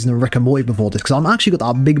entire season of Rick and Morty before this, because I'm actually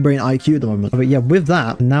got that big brain IQ at the moment. But yeah, with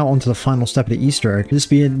that, now onto the final step of the Easter egg. This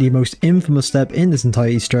being the most infamous step in this entire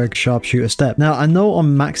Easter egg, sharpshooter step. Now, I know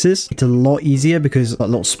on Maxis, it's a lot easier because, a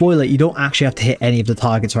little spoiler, you don't actually have to hit any of the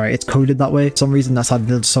targets, right? It's coded that way. For some reason, that's how they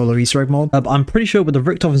did the solo Easter egg mod. But I'm pretty sure with the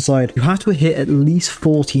Richtofen side, you have to hit at least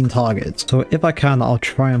 14 targets. So if I can, I'll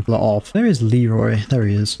try and pull it off. There is Leroy. There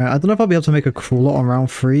he is. Right, I don't know if I'll be able to make a crawler on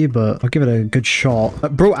round 3, but I'll give it a good shot.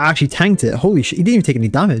 Bro actually tanked it. Holy shit. He didn't even take any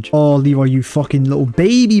damage. Oh, Leroy, you fucking little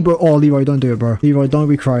baby, bro. Oh, Leroy, don't do it, bro. Leroy, don't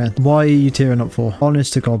be crying. Why are you tearing up for?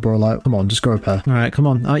 Honest to God, bro. Like, come on, just go repair. All right, come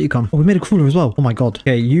on. Out you come. Oh, we made a crawler as well. Oh my God.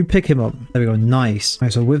 Okay, you pick him up. There we go. Nice. All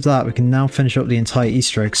right, so with that, we can now finish up the entire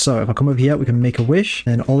Easter egg. So if I come over here, we can make a wish.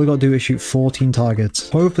 And all we got to do is shoot 14 targets.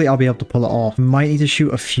 Hopefully, I'll be able to pull it off. Might need to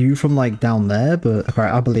shoot a few from like down there, but okay,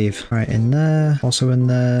 I believe. All right, in there. Also in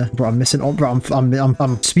there. Bro, I'm missing. Oh, bro,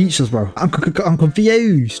 I'm speechless, bro. I'm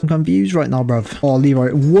confused. I'm confused right now, bro. Oh,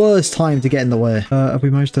 Leroy, worst time to get in the way. Have we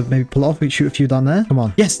managed to maybe pull it off? We shoot a few down there. Come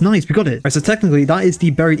on. Yes, nice. We got it. Right, so technically, that is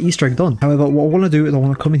the buried Easter egg done. However, what I want to do is I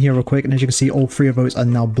want to come in here real quick, and as you can see, all 3 of those are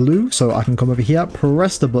now blue. So I can come over here,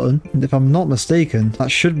 press the button, and if I'm not mistaken,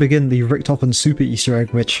 that should begin the Richtofen super Easter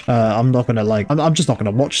egg, which I'm not gonna like. I'm just not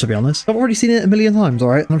gonna watch, to be honest. I've already seen it a million times, all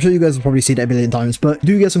right? And I'm sure you guys have probably seen it a million times, but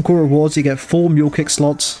do get some cool rewards. You get 4 mule kick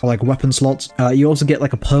slots, or like weapon slots. You also get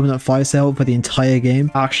like a permanent fire sale for the entire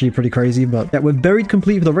game. Actually pretty crazy, but yeah, we're buried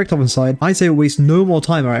complete for the Richtofen side. I say we waste no more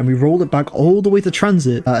time, all right? And we roll it back all the way to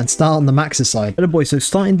Tranzit and start on the Maxis side. But boy, so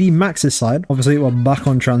starting the Maxis side, obviously we're back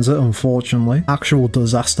on Tranzit, unfortunately. Actual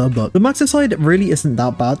disaster, but the Maxis side really isn't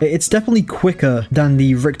that bad. It's definitely quicker than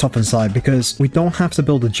the Richtofen side because we don't have to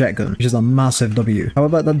build a jet gun, which is a massive W.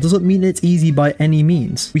 However, that doesn't mean it's easy by any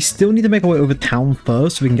means. We still need to make our way over town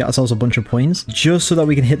first so we can get ourselves a bunch of points, just so that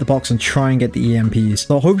we can hit the box and try and get the EMPs.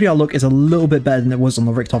 So hopefully our luck is a little bit better than it was on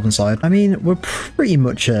the Richtofen side. I mean, we're pretty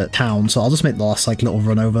much at town, so I'll just make the last like little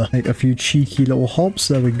run over. Make a few cheeky little hops.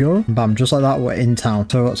 There we go. Bam, just like that, we're in town.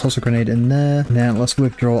 So let's toss a grenade in there. And then let's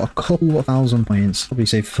withdraw a couple of 1,000 points. Probably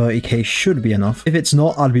say 30k should be enough. If it's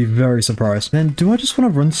not, I'd be very surprised. Then do I just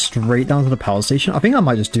want to run straight down to the power station? I think I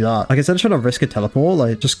might just do that. Like instead of trying to risk a teleport,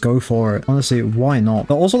 like just go for it. Honestly, why not?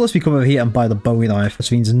 But also let's come over here and buy the Bowie knife.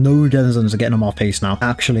 This means no denizens are getting on our face now.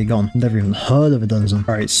 Actually gone. Never even heard of a denizen.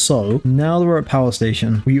 All right, so now that we're at power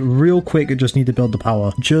station, we real quick just need to build the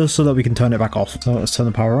power just so that we can turn it back off. So let's turn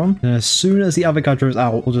the power on. And as soon as the Avogadro is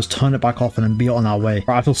out, we'll just turn it back off and then be on our way.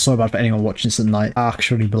 Right, I feel so bad for anyone watching this at night.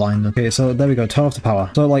 Actually blind. Okay, so there we go. Turn off the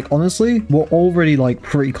power. So like honestly, we're already like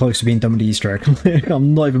pretty close to being done with the Easter egg.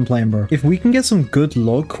 I'm not even playing, bro. If we can get some good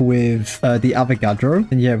luck with the Avogadro,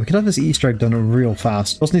 then yeah, we could have this Easter egg done real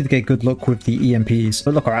fast. Also need to get good luck with the EMPs.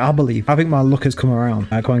 But look, all right, I believe. I think my luck has come around.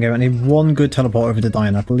 Come on, game. I need one good teleport over the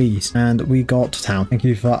diner, please. And we got to town. Thank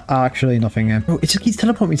you for actually nothing here. Bro, it just keeps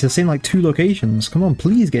teleporting me to the same like 2 locations. Come on,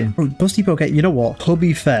 please, game. Bro, Busty Boat, okay, you know what? To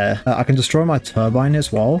be fair, I can destroy my turbine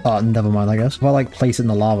as well. Never mind, I guess. If I like place it in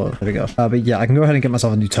the lava. There we go. But yeah, I can go ahead and get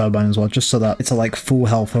myself a new turbine as well, just so that it's like full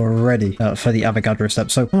health already for the Avogadro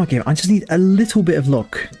step. So, come on, game. I just need a little bit of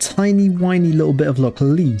luck. A tiny, whiny little bit of luck,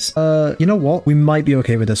 please. You know what? We might be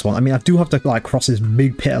okay with this one. I mean, I do have to like cross this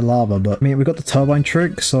big pit of lava, but I mean, we got the turbine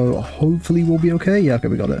trick, so hopefully we'll be okay. Yeah, okay,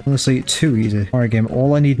 we got it. Honestly, too easy. All right, game.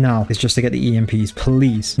 All I need now is just to get the EMPs,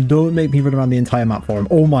 please. Don't make me run around the entire map for him.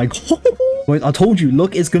 Oh my God. Wait, I told you,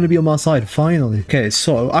 look, it's gonna be on my side, finally. Okay,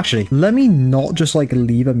 so actually, let me not just like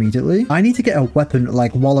leave immediately. I need to get a weapon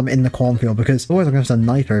like while I'm in the cornfield, because otherwise I'm gonna have to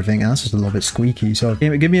knife everything, and that's just a little bit squeaky. So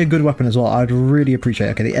give me a good weapon as well. I'd really appreciate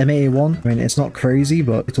it. Okay, the M81. I mean, it's not crazy,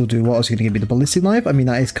 but it'll do. What else are you gonna give me? The ballistic knife? I mean,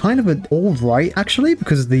 that is kind of an all right actually,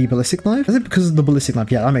 because of the ballistic knife. Is it because of the ballistic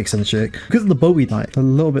knife? Yeah, that makes sense, Jake. Because of the Bowie knife, a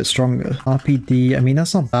little bit stronger. RPD. I mean,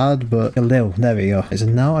 that's not bad, but a little. There we go. Okay, so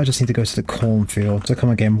now I just need to go to the cornfield. So come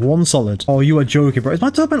on, game. One solid. Oh, you are joking, bro. Is my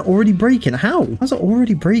turbine already breaking? How? How's it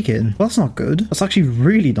already breaking? Well, that's not good. That's actually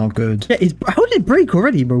really not good. Yeah, how did it break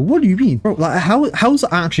already, bro? What do you mean? Bro, like, how's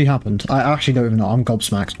that actually happened? I actually don't even know. I'm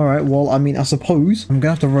gobsmacked. All right, well, I mean, I suppose I'm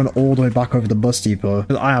gonna have to run all the way back over the bus depot,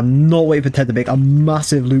 because I am not waiting for Ted to make a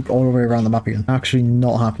massive loop all the way around the map again. Actually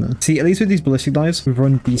not happening. See, at least with these ballistic knives, we've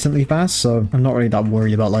run decently fast, so I'm not really that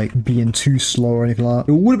worried about like being too slow or anything like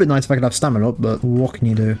that. It would have been nice if I could have stamina up, but what can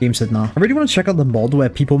you do? Game said nah. I really want to check out the mod where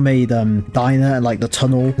people made Diner and like the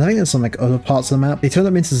tunnel. I think there's some like other parts of the map. They turned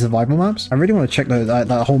them into survival maps. I really want to check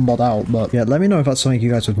that whole mod out, but yeah, let me know if that's something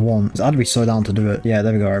you guys would want, because I'd be so down to do it. Yeah,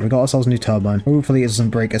 there we go. All right, we got ourselves a new turbine. Hopefully it doesn't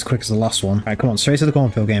break as quick as the last one. All right, come on, straight to the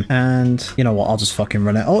cornfield game. And you know what? I'll just fucking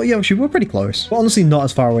run it. Oh yeah, actually we're pretty close. But honestly, not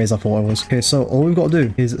as far away as I thought I was. Okay, so all we've got to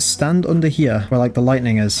do is stand under here where like the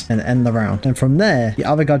lightning is and end the round. And from there, the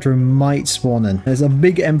𝙈𝙚𝙢𝙪 might spawn in. There's a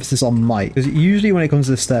big emphasis on might, because usually when it comes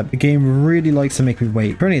to this step, the game really likes to make me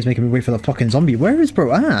wait. Currently it's making me wait for the fucking zombie. Where is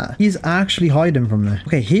bro at? He's actually hiding from there.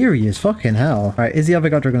 Okay, here he is. Fucking hell. All right, is the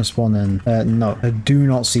𝙈𝙚𝙢𝙪 gonna spawn in? No, I do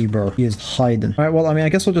not see bro. He is hiding. All right, well, I mean, I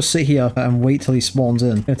guess we'll just sit here and wait till he spawns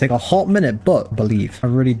in. It's gonna take a hot minute, but believe. I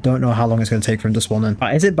really don't know how long it's gonna take for him to spawn in.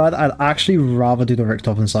 Is it bad? I'd actually rather do the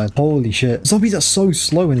Richtofen side. Holy shit. Zombies are so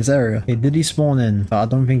slow in this area. Okay, did he spawn in? I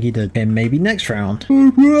don't think he did. Okay, maybe next round.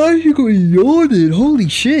 Oh, bro, I actually got yawning. Holy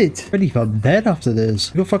shit. Ready for bed after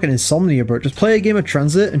this. You got fucking insomnia, bro. Just play a game of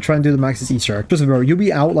Transit and try and do the Maxis Easter egg. Just bro, you'll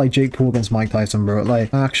be out like Jake Paul against Mike Tyson, bro.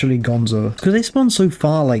 Like, actually gonzo. Because they spawn so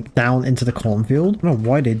far, like, down into the cornfield. I don't know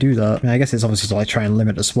why they do that. I mean, I guess it's obviously to, like, try and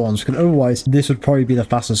limit the spawns, because otherwise, this would probably be the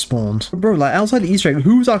fastest spawns. But bro, like, outside the Easter egg,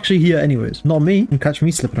 who's actually here anyways? Not me. You can catch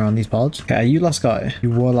me slipping around these parts. Okay, are you last guy?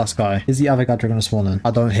 You were last guy. Is the 𝙈𝙚𝙢𝙪 gonna spawn in?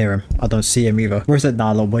 I don't hear him. I don't see him either. Where's that?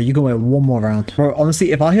 Nah, look, bro, you go in one more round. Bro,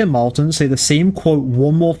 honestly, if I hear Martin say the same quote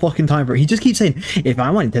one more fucking time, bro, he just keeps saying, if I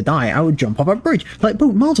wanted to die, I would jump off a bridge. Like,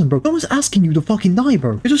 bro, Martin, bro, no one's asking you to fucking die,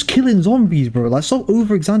 bro. You're just killing zombies, bro. Like, stop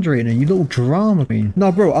over-exaggerating, you little drama queen.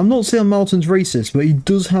 Nah, bro, I'm not saying Martin's racist, but he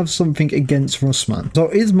does have something against Russman. So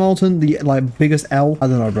is Martin the, like, biggest L? I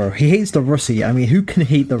don't know, bro. He hates the Russie. I mean, who can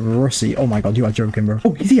hate the Russie? Oh my god, you are joking, bro.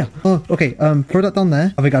 Oh, he's here. Oh, okay, throw that down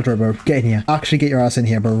there. 𝙈𝙚𝙢𝙪, bro. Get in here. Actually get your ass in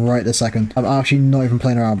here, bro, right this second. I'm actually not even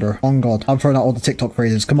playing around, bro. On god. I'm throwing out all the TikTok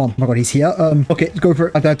phrases. Come on. Oh my god, he's here. Okay, go for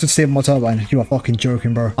it. I just disabled my turbine. You are fucking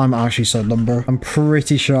joking, bro. I'm actually so dumb, bro. I'm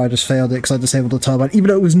pretty sure I just failed it because I disabled the turbine, even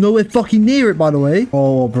though it was nowhere fucking near it, by the way.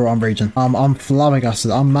 Oh, bro, I'm raging. I'm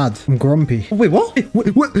flabbergasted. I'm mad. I'm grumpy. Oh, wait, what?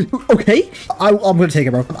 What? Okay. I'm gonna take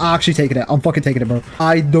it, bro. I'm actually taking it. I'm fucking taking it, bro.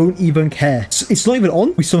 I don't even care. It's not even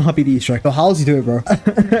on. We still happy the Easter egg. So how's he do it, bro?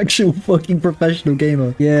 Actual fucking professional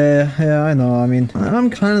gamer. Yeah, I know. I mean, I'm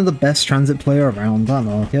kind of the best Transit player around. I don't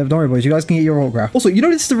know. Yeah, don't worry, boys. You guys can get your autograph. Also, you know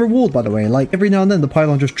this is the reward, by the way. Like, every now and then, the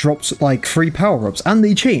pylon just drops, like, 3 power-ups. And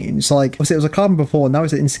they change. Like, it was a carbon before, now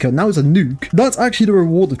it's an insta-kill, now it's a nuke. That's actually the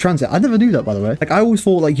reward of Transit. I never knew that, by the way. Like, I always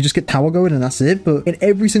thought, like, you just get tower going and that's it. But in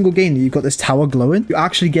every single game that you've got this tower glowing, you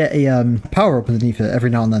actually get a power-up underneath it every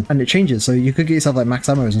now and then. And it changes. So you could get yourself, like, max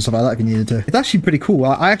ammos and stuff like that if you needed to. It's actually pretty cool.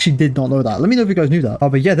 I actually did not know that. Let me know if you guys knew that. Oh,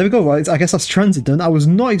 but yeah, there we go. Right? I guess that's Transit done. I was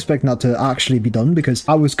not expecting that to actually be done because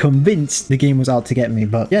I was convinced the game was out to get me.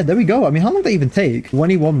 But yeah, there we go. I mean, how long did that even take?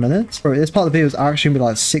 21 minutes? Bro, this part of the video is actually going to be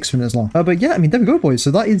like 6 minutes long. But yeah, I mean, there we go, boys.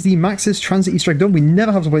 So that is the Maxis Transit Easter egg done. We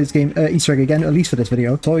never have to play this game Easter egg again, at least for this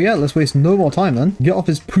video. So yeah, let's waste no more time then. Get off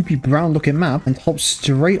this poopy brown looking map and hop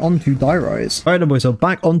straight onto 𝙈𝙧𝙪. Alright then, boys, so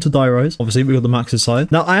back onto 𝙈𝙧𝙪. Obviously, we got the Maxis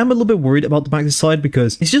side. Now, I am a little bit worried about the Maxis side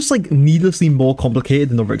because it's just like needlessly more complicated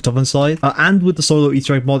than the Richtofen side. And with the solo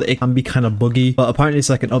Easter egg mod, it can be kind of buggy, but apparently it's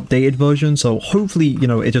like an updated version. So hopefully, you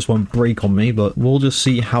know, it just won't break on me, but we'll just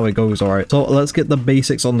see how it goes. Alright, so let's get the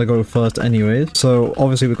basics on the go first anyways. So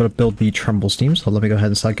obviously we've got to build the tremble steam. So let me go ahead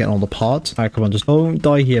and start getting all the parts. Alright, come on, just don't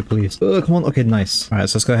die here, please. Come on. Okay, nice. Alright,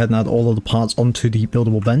 so let's go ahead and add all of the parts onto the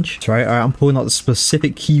buildable bench. That's right. Alright, I'm pulling out the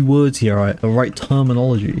specific keywords here, alright, the right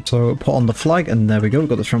terminology. So put on the flag, and there we go. We've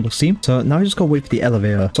got the tremble steam. So now we just gotta wait for the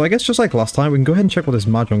elevator. So I guess just like last time, we can go ahead and check what this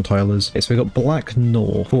mahjong tile is. Okay, so we got black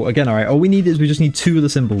north. Cool. Again, alright, all we need is we just need 2 of the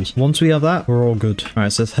symbols. Once we have that, we're all good.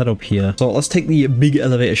 Alright, so let's head up here. So let's take the big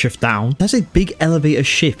elevator shift down. That's a big elevator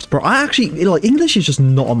shift, bro. I actually, like, English is just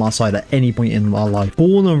not on my side at any point in my life.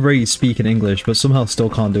 Born and raised speaking English, but somehow still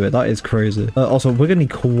can't do it. That is crazy. Also, we're gonna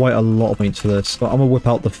need quite a lot of points for this, but I'm gonna whip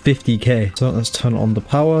out the 50k. So let's turn on the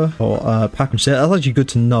power or package set. That's actually good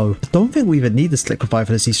to know. I don't think we even need this liquefy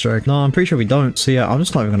for this Easter egg. No, I'm pretty sure we don't. So yeah, I'm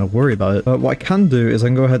just not even gonna worry about it. But what I can do is I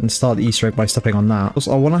can go ahead and start the Easter egg by stepping on that.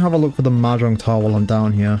 Also, I want to have a look for the Mahjong tile while I'm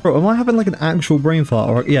down here. Bro, am I having like an actual brain fart?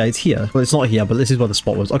 Or yeah, it's here. Well, it's not here, but this is where the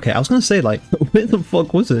spot was. Okay, I was gonna say like, where the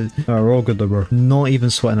fuck was it? Alright, we're all good though, bro. Not even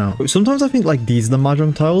sweating out. Sometimes I think like these are the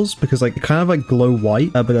Mahjong tiles because like they kind of like glow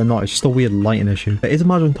white, but they're not. It's just a weird lighting issue. There is a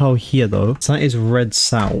Mahjong tile here though. So that is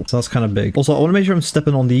Renzaru. So that's kind of big. Also, I want to make sure I'm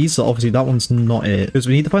stepping on these. So obviously that one's not it because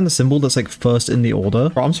we need to find the symbol that's like first in the order.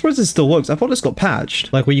 Bro, I'm surprised this still works. I thought this got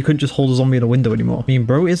patched. Like where you couldn't just hold a zombie in a window anymore. I mean,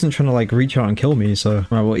 bro isn't trying to like reach out and kill me. So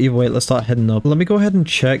right, well, either way, let's start heading up. Let me go ahead and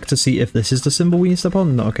check to see if this is the symbol we need to step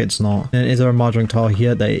on. No, okay, it's not. And is there a Mahjong tile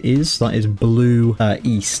here? There is. That is blue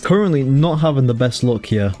east. Currently not having the best luck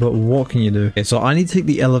here, but what can you do? Okay, so I need to take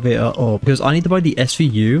the elevator up because I need to buy the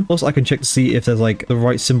SVU. Plus, I can check to see if there's like the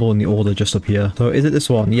right symbol in the order just up here. So is it this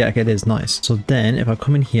one? Yeah, okay, it is. Nice. So then if I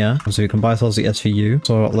come in here, so we can buy ourselves the SVU.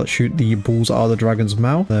 So let's shoot the balls out of the dragon's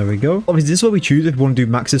mouth. There we go. Obviously, this is what we choose if we want to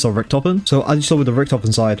do Maxis or Richtofen. So as you saw with the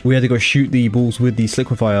Richtofen side, we had to go shoot the balls with the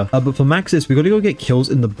liquefier. But for Maxis, we got to go get kills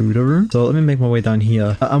in the Buddha room. So let me make my way down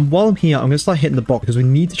here. And while I'm here, I'm going to start hitting the box because we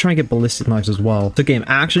need to try and get ballistic knives as well. So game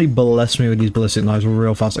actually blessed me with these ballistic knives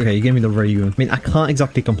real fast. Okay, you gave me the Rayu. I mean, I can't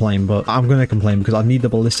exactly complain, but I'm going to complain because I need the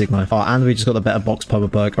ballistic knife. Oh, and we just got the better box per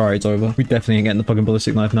perk. All right, it's over. We definitely ain't getting the fucking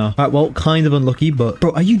ballistic knife now. All right, well, kind of unlucky, but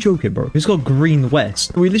bro, are you joking, bro? It's got green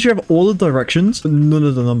west. We literally have all the directions, but none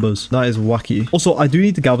of the numbers. That is wacky. Also, I do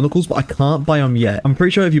need the galvanicles, but I can't buy them yet. I'm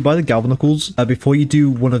pretty sure if you buy the galvanicles before you do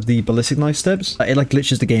one of the ballistic knife steps, it like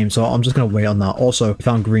glitches the game. So I'm just going to wait on that. Also, we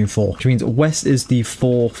found green 4, which means west is the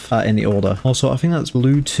 4th in the order. Also, I think that's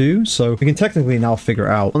blue 2. So we can technically now figure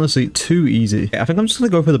it out. Honestly, too easy. I think I'm just going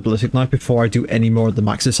to go for the ballistic knife before I do any more of the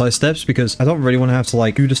Maxis size steps because I don't really want to have to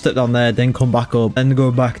like do the step down there, then come back up, then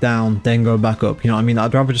go back down, then go back up. You know what I mean?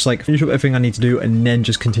 I'd rather just like finish up everything I need to do and then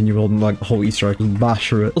just continue on like the whole Easter egg and bash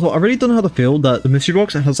through it. Also, I really don't know how to feel that the mystery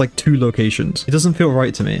box has like 2 locations. It doesn't feel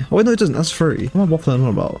right to me. Oh wait, no, it doesn't. That's 3. What am I waffling on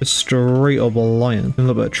about? It's straight up a lion. A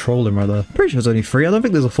little bit of trolling right there. I'm pretty sure it's only 3. I don't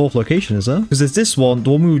think there's a 4th location, is there? Because there's this one,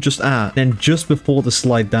 the one we were just at, then just before the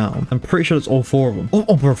slide down. I'm pretty sure it's all 4 of them.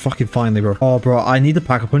 Oh, bro, fucking finally, bro. Oh, bro, I need to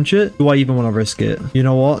pack a punch it. Do I even want to risk it? You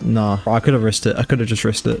know what? Nah, bro, I could have risked it. I could have just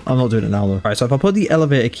risked it. I'm not doing it now, though. All right, so if I put the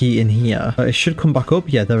elevator key in here, it should come back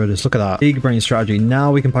up. Yeah, there it is. Look at that. Big brain strategy.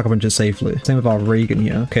 Now we can pack a punch it safely. Same with our Reagan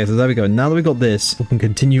here. Okay, so there we go. Now that we got this, we can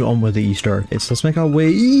continue on with the Easter egg. Okay, so let's make our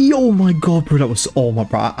way. Oh my god, bro, that was, oh my,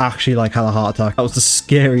 bro, I actually like had a heart attack. That was the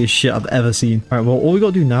scariest shit I've ever seen. All right, well, all we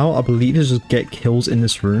gotta do now, I believe, is just get kills in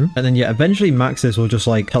this room. And then, yeah, eventually Maxis will just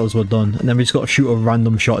like tell us we're done. And then we just gotta shoot a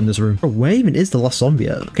random shot in this room. Bro, where even is the last zombie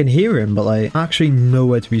at? I can hear him, but like actually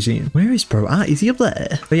nowhere to be seen. Where is bro at? Is he up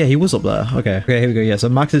there? Oh yeah, he was up there. Okay, here we go. Yeah, so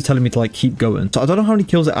Max is telling me to like keep going. So I don't know how many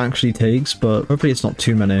kills it actually takes, but hopefully it's not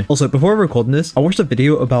too many. Also, before recording this, I watched a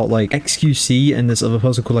video about like 𝙈𝙤𝙨 and this other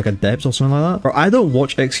person called like 𝙈𝙤𝙨 or something like that. Bro, I don't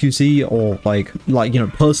watch 𝙈𝙤𝙨 or like you know,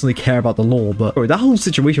 personally care about the lore, but bro, that whole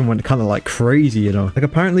situation went kind of like crazy, you know. Like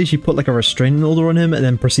apparently she put like a restraining order on him and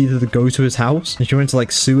then proceeded to go to his house and she went to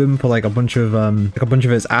like sue him for like a bunch of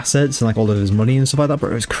his assets and like all of his money and stuff like that.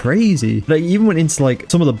 Bro, it was crazy. Like even went into like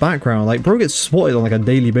some of the background. Like bro gets swatted on like a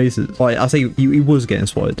daily basis. Like I say he was getting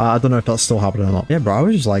swatted. I don't know if that's still happening or not. Yeah, bro, I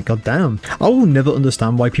was just like, god damn. I will never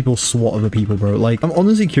understand why people swat other people, bro. Like I'm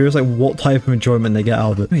honestly curious like what type of enjoyment they get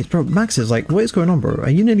out of it. Wait, bro, Max is like, what is going on, bro? Are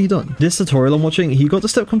you nearly done? This tutorial I'm watching, he got the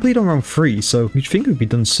step complete on round 3, so you'd think it would be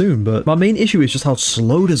done soon, but my main issue is just how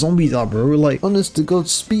slow the zombies are, bro. Like, honest to god,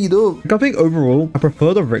 speed up. Like, I think overall, I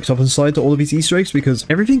prefer the Richtofen side to all of these Easter eggs because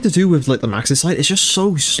everything to do with like the Maxis side is just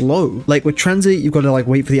so slow. Like with Tranzit, you've got to like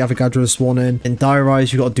wait for the 𝙈𝙚𝙢𝙪 to spawn in. In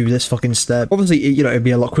𝙈𝙤𝙪, you got to do this fucking step. Obviously, you know, it'd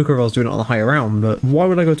be a lot quicker if I was doing it on a higher round, but why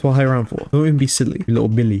would I go to a higher round for? Don't even be silly, you little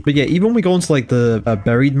Billy. But yeah, even when we go into like the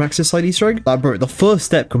buried Maxis side Easter egg, bro, the first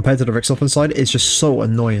step compared to the Richtofen side is just so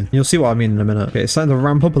annoying. You'll see what I mean in a minute. Okay, it's starting to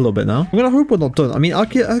ramp up a little bit now. I'm gonna hope we're not done. I mean, I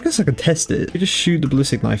guess I can test it. We just shoot the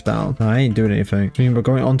ballistic knife down. No, I ain't doing anything. I mean, we're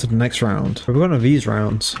going on to the next round. We're going to these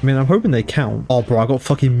rounds. I mean, I'm hoping they count. Oh, bro, I got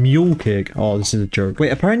fucking mule kick. Oh, this is a joke.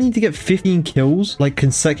 Wait, apparently I need to get 15 kills like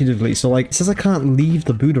consecutively. So like, it says I can't leave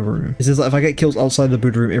the Buddha room. It says like if I get kills outside the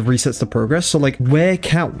Buddha room, it resets the progress. So like, where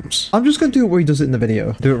counts? I'm just gonna do it where he does it in the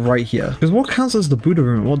video. Do it right here. Because what counts as the Buddha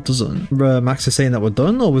room and what doesn't? Max is saying that we're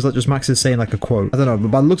done, or was that just Max is saying like a quote? I don't know,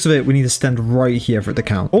 but by the looks of it, we need to stand right here for it to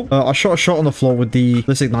count. Oh, I shot a shot on the floor with the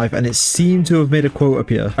ballistic knife and it seemed to have made a quote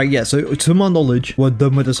appear. Right, yeah, so to my knowledge, we're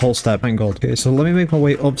done with this whole step. Thank god. Okay, so let me make my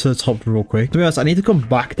way up to the top real quick. To be honest, I need to come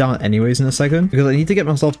back down anyways in a second because I need to get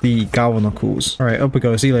myself the galvanized galvanicles. All right, up we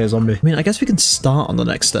go. See you later, zombie. I mean, I guess we can start on the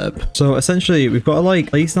next step. So essentially, we've got to like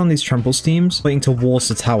place down these trample steams, pointing towards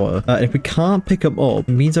the tower. If we can't pick them up,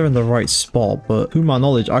 it means they're in the right spot. But to my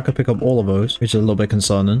knowledge, I could pick up all of those, which is a little bit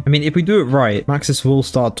concerning. I mean, if we do it right, Maxis will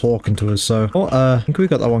start talking to us. So, I think we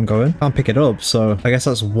got that one going. Can't pick it up, so I guess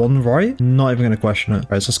that's one right. Not even gonna question it. All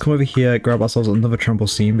right, so let's come over here, grab ourselves another trample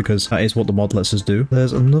steam because that is what the mod lets us do.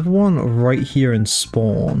 There's another one right here in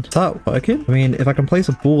spawn. Is that working? I mean, if I can place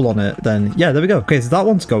a ball on it, then yeah, there we go. Okay, so that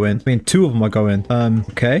one's going. I mean, two of them are going.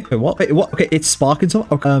 Okay. Wait, what? Wait, what? Okay, it's sparking some.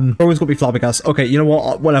 Okay, always gonna be flabbergasted. Okay, you know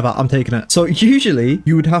what? Whatever, I'm taking it. So usually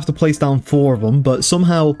you would have to place down 4 of them, but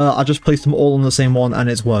somehow I just placed them all on the same one and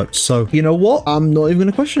it's worked. So you know what? I'm not even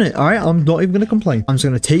gonna question it. All right, I'm not even gonna complain. I'm just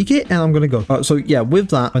gonna take it and I'm gonna go. So yeah, with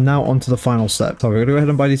that, we're now on to the final step. So we're gonna go ahead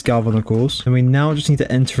and buy these galvanicles, and we now just need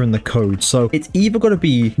to enter in the code. So it's either gonna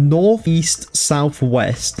be northeast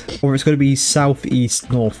southwest or it's gonna be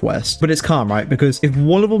southeast northwest. But it's calm, right? Because if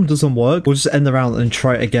one of them doesn't work, we'll just end the round and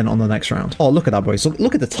try it again on the next round. Oh, look at that, boys.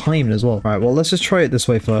 Look at the timing as well. All right, well, let's just try it this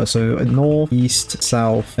way first. So north, east,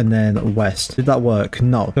 south, and then west. Did that work?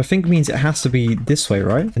 No. So I think it means it has to be this way,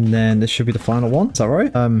 right? And then this should be the final one. Is that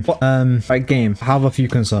right? Right, game. I have a few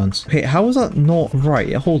concerns. Okay, how is that not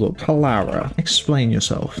right? Hold up. Clara, explain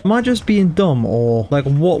yourself. Am I just being dumb or like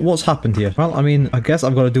what's happened here? Well, I mean, I guess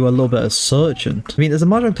I've got to do a little bit of searching. I mean, there's a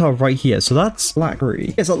magic tower right here, so that's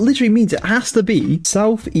Blackberry. Yes, that literally means it has to be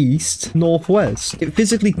southeast northwest. It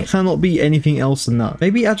physically cannot be anything else than that.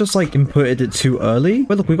 Maybe I just like inputted it too early.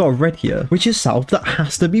 But look, we got a red here, which is south. That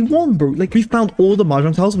has to be 1, bro. Like, we found all the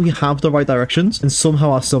mahjong tiles. We have the right directions, and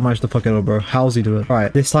somehow I still managed to fuck it up, bro. How's he doing? All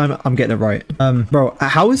right, this time I'm getting it right. Bro,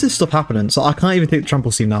 how is this stuff happening? So I can't even take the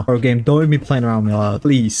trample steam now. Bro, game, don't even be playing around with me like that,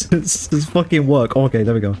 please. This fucking work. Okay,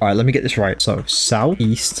 there we go. All right, let me get this right. So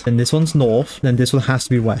southeast, then this one's north, then this one has to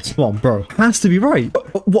be west. Come on, bro. Has to be right.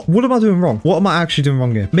 What am I doing wrong? What am I actually doing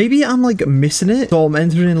wrong here? Maybe I'm like missing it, so I'm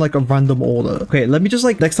entering in like a random order. Okay, let me just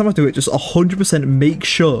like next time I do it, just 100% make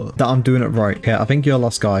sure that I'm doing it right. Okay, I think you're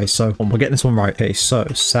last guy, so we're getting this one right. Okay, so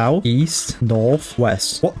south, east, north,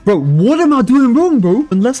 west. What, bro? What am I doing wrong, bro?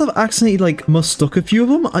 Unless I've accidentally like mistook a few of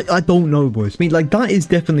them. I don't know, boys. I mean, like that is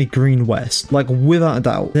definitely green west, like without a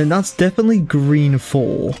doubt. Then that's definitely green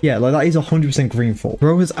 4. Yeah, like that is 100% green 4.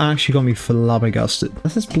 Bro has actually got me flabbergasted. That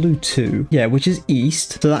says blue 2. Yeah, which is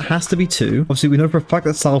east, so that has to be 2. Obviously, we know for a fact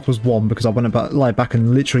that south was 1 because I went back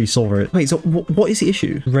and literally saw it. Wait, so what is the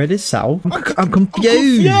issue? Red is south. I'm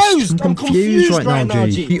confused. I'm confused right now,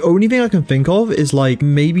 G. The only thing I can think of is like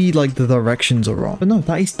maybe like the directions are wrong. But no,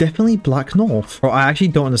 that is definitely black north. Bro, I actually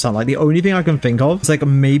don't understand. Like the only thing I can think of is like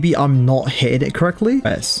maybe I'm not hitting it correctly.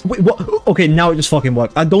 Yes. Wait, what? Okay, now it just fucking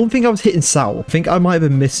worked. I don't think I was hitting south. I think I might have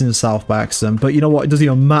been missing south by accident. But you know what? It doesn't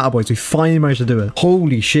even matter, boys. We finally managed to do it.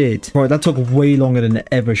 Holy shit. Bro, that took way longer than it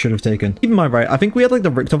ever should have taken. Keep in mind, right? I think we had like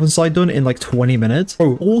the Richtofen side done in like 20 minutes.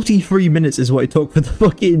 Bro, 43 minutes is what it took for the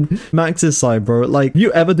fucking Maxis side, bro. Like,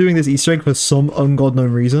 you ever doing this Easter egg for some ungod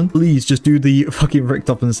known reason, please just do the fucking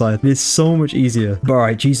Richtofen side. It's so much easier. But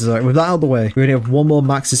alright, Jesus, alright, with that out of the way, we only have one more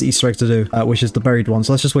Maxis Easter egg to do, which is the buried one.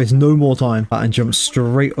 So let's just waste no more time and jump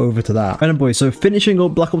straight over to that. And boys, so finishing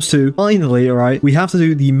up Black Ops 2, finally, alright, we have to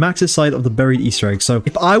do the Maxis side of the buried Easter egg. So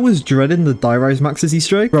if I was dreading the 𝙈𝙤𝙢𝙦 Maxis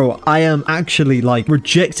Easter egg, bro, I am actually like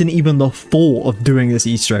rejecting even the thought of doing this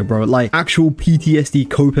Easter egg, bro. Like actual PTSD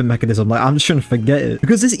coping mechanism. Like I'm just trying to forget it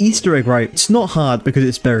because this Easter egg, right, it's not hard because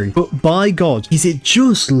it's buried, but by God, is it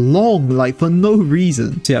just long, like for no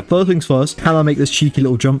reason. So yeah, first things first, can I make this cheeky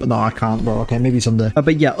little jump? No, I can't, bro. Okay, maybe someday.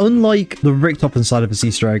 But yeah, unlike the Richtofen side of this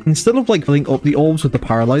Easter egg, instead of like filling up the orbs with the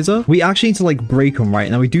paralyzer, we actually need to like break them, right?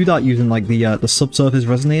 Now we do that using like the subsurface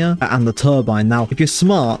resonator and the turbine. Now, if you're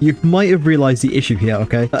smart, you might have realized the issue here,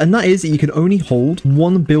 okay? And that is that you can only hold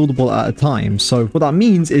one buildable at a time. So what that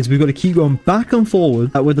means is we've got to keep going back and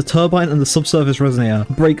forward with the turbine and the subsurface resonator,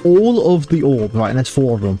 break all of the orbs, right? And there's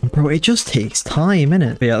 4 of them. Bro, it just takes time,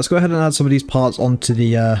 innit? But yeah, let's go ahead and add some of these parts onto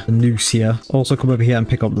the noose here. Also come over here and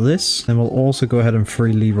pick up this. And we'll also go ahead and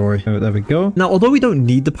free Leroy. Oh, there we go. Now, although we don't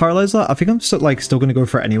need the paralyzer, I think I'm still going to go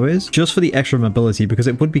for it anyways, just for the extra mobility because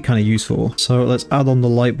it would be kind of useful. So let's add on the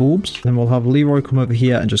light bulbs. Then we'll have Leroy come over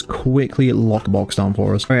here and just quickly lock the box down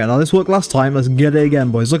for us. All right, now this worked last time. Let's get it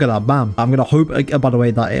again, boys. Look at that. Bam. I'm going to hope, by the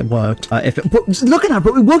way, that it worked. Bro, look at that,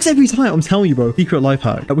 bro. It works every time. I'm telling you, bro. Secret life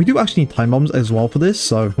hack. We do actually need time bombs as well for this,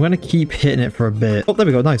 so I'm going to keep hitting it for a bit. Oh, there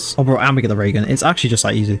we go. Nice. Oh, bro, and we get the ray gun. It's actually just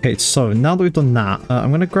that easy. Okay, so now that we've done that, I'm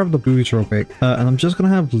going to grab the boots real quick, and I'm just going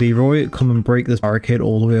to have Leroy come and break this barricade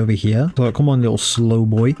all the way over here. So come on, little slow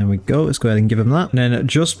boy. There we go. Let's go ahead and give him that. And then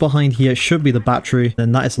just behind here should be the battery.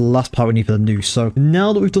 Then that is the last part we need for the noose. So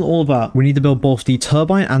now that we've done all of that, we need to build both the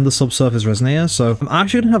turbine and the subsurface resonator. So I'm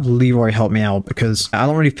actually gonna have Leroy help me out because I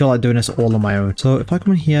don't really feel like doing this all on my own. So if I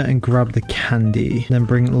come in here and grab the candy, then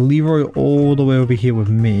bring Leroy all the way over here with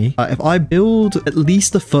me. If I build at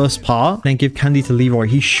least the first part, then give candy to Leroy,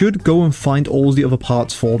 he should go and find all the other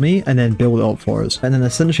parts for me and then build it up for us. And then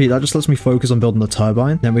essentially that just lets me focus on building the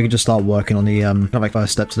turbine. Then we can just start working on the kind of like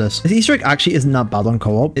first step to this. This Easter egg actually isn't that bad on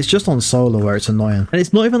co-op. It's just on solo where it's annoying. And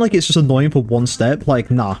it's not even like it's just annoying for one step.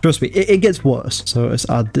 Like, nah, trust me, it gets worse. So let's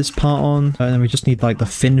add this part on. And then we just need like the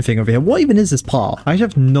fin thing over here. What even is this part? I actually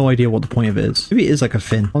have no idea what the point of it is. Maybe it is like a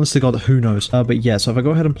fin. Honestly God, who knows? But yeah, so if I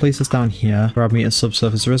go ahead and place this down here, grab me a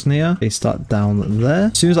subsurface resonator, place that down there.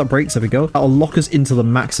 As soon as that breaks, there we go. That'll lock us into the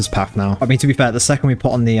Maxis path now. I mean, to be fair, the second we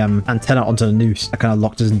put on the antenna onto the noose, that kind of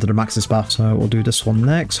locked us into the Maxis path. So we'll do this one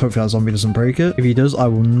next. Hopefully that zombie doesn't break it. If he does, I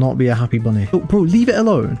will not be a happy bunny. Oh, bro, leave it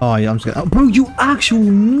alone. Oh yeah, I'm just gonna... Oh, bro, you actual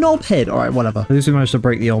knobhead. All right, whatever. At least we managed to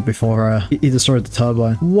break the orb before he destroyed the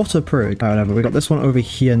turbine. What a prig. All right, whatever. We got this one over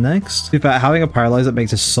here next. To be fair, having a paralyzer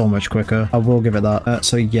makes it so much quicker. I will give it that.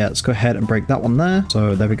 So yeah, let's go ahead and break that one there.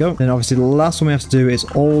 So there we go. Then obviously the last one we have to do is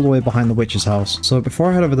all the way behind the witch's house. So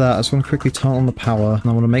before I head over there, I just want to quickly turn on the power. And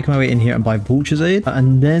I want to make my way in here and buy Vulture's Aid.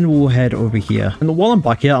 And then we'll head over here. And while I'm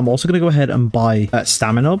back here, I'm also going to go ahead and buy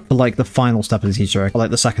stamina for like the final step of this Easter egg. Or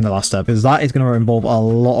like the second to last step. Because that is going to involve a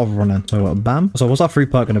lot of running. So bam. So what's that free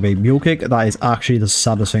perk going to be? Mule Kick. That is actually the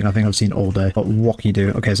saddest thing I think I've seen all day. But what can you do?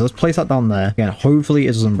 Okay, so let's place that down there. Again, hopefully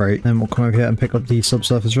it doesn't break. Then we'll come over here and pick up the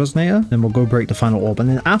subsurface resonator. Then we'll go break the final orb. And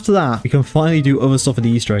then after that, we can finally do other stuff for the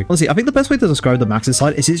Easter egg. Honestly, I think the best way to describe the Maxis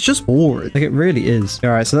side is it's just boring. Like, it really is.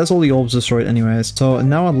 Alright, so that's all the orbs destroyed anyways. So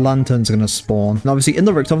now our lanterns are going to spawn. And obviously, in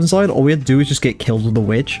the Richtofen side, all we have to do is just get killed with the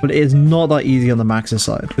witch. But it is not that easy on the Maxis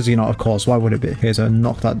side. Because, you know, of course, why would it be? Okay, so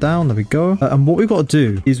knock that down. There we go. And what we've got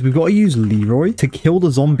to do is we've got to use Leroy to kill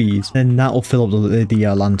the zombies. Then that'll fill up the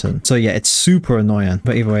lantern. So yeah, it's super annoying.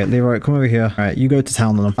 But either way, Leroy, come over here. Alright, you go to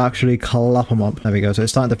town on them. Actually, clap them up. There we go. So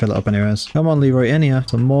it's starting to fill it up anyways. Come on, Leroy, in here.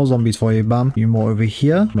 Some more zombies for you. Bam. You more over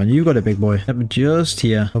here. Come on, you got it, big boy. Yep, just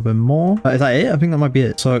here. A little bit more. Is that it? I think that might be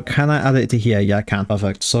it. So can I add it to here? Yeah, I can.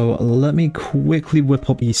 Perfect. So let me quickly whip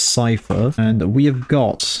up the cipher. And we have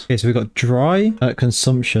got... Okay, so we've got dry,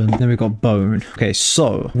 consumption. Then we've got bone. Okay,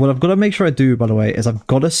 so what I've got to make sure I do, by the way, is I've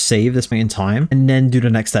got to save this thing in time and then do the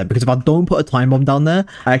next step. Because if I don't put a time bomb down there,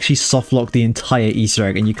 I actually soft lock the entire Easter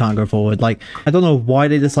egg and you can't go forward. Like, I don't know why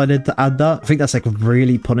they decided to add that. I think that's like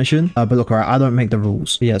really punishing. But look, alright, I don't make the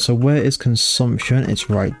rules. But yeah, so where is consumption? It's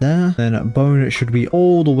right there. Then bone should be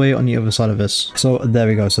all the way on the other side of this. So there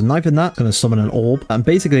we go. So knife in that, gonna summon an orb. And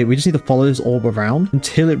basically, we just need to follow this orb around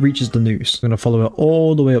until it reaches the noose. I'm gonna follow it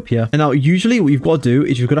all the way up here. And now, usually what you've got to do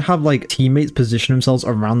is you've got to have like teammates position themselves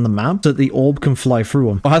around the map so that the orb can fly through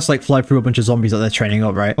them. Or has to like fly through a bunch of zombies that they're training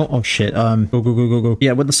up, right? Oh shit. Go.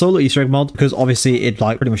 Yeah, with the solo Easter egg mod, because obviously it'd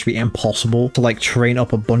like pretty much be impossible to like train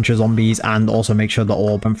up a bunch of zombies and also make sure the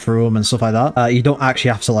orb went through them and stuff like that. You don't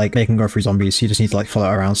actually have to like make them go through zombies. You just need to like follow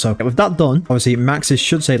it around. So with that done, obviously Maxis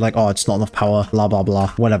should say like, oh, it's not enough power, blah, blah, blah,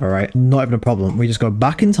 whatever, right? Not even a problem. We just go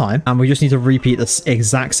back in time and we just need to repeat this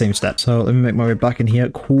exact same step. So let me make my way back in here,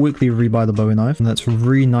 quickly rebuy the bowie knife. And let's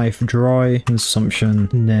re-knife dry, consumption,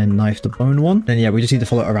 and then knife the bone one. Then yeah, we just need to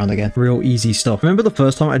follow it around again. Real easy stuff. Remember the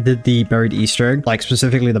first time I did the buried Easter egg, like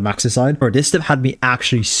specifically the Maxis side? Bro, this step had me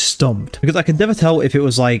actually stumped. Because I could never tell if it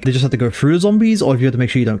was like, they just had to go through the zombies or if you had to make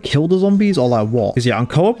sure you don't kill the zombies or like what. Because yeah, on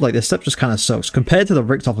co-op, like this step just kind of sucks. Compared to the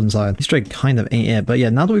Richtofen side, Easter egg kind of ain't it. But yeah,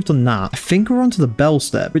 now that we've done that, I think we're onto the bell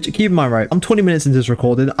step, which keep in mind, right, I'm 20 minutes into this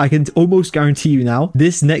recording. I can almost guarantee you now,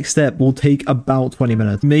 this next step will take about 20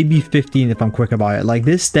 minutes, maybe 15 if I'm quick about it. Like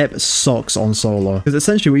this step sucks on solo. Because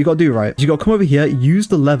essentially what you got to do, right, is you got to come over here, use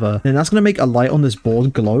the lever, and that's going to make a light on this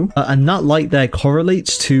board glow. And that light there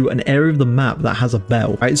correlates to an area of the map that has a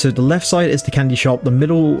bell, right? So the left side is the candy shop, the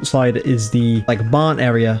middle side is the like barn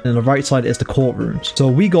area, and the right side is the courtrooms. So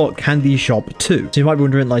we got candy shop 2. So you might be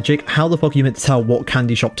wondering like, Jake, how the fuck are you meant to tell what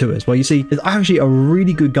candy shop 2 is? Well, you see, there's actually a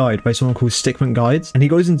really good guide by someone called Stickman Guides, and he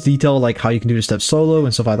goes into detail like how you can do the steps solo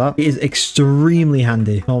and stuff like that. It is extremely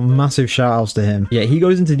handy. Oh, massive shout outs to him. Yeah, he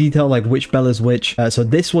goes into detail like which bell is which. So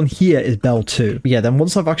this one here is bell 2. But yeah, then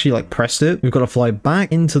once I've actually like pressed it, we've got to fly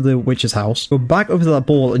back into the witch's house, go back over to that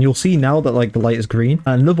ball, and you'll see now that like the light is green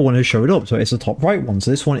and another one has showed up. So it's the top right one.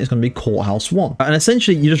 So this one is going to be courthouse 1. And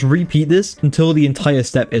essentially you just repeat this until the entire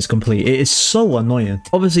step is complete. It is so annoying.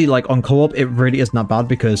 Obviously, like on co-op, it really isn't that bad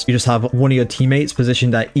because you just have one of your teammates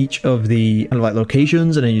positioned at each of the kind of like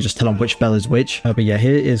locations, and then you just tell them which bell is which. But yeah,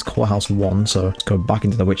 here is courthouse 1. So let's go back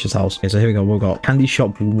into the witch's house. Okay, so here we go. We've got candy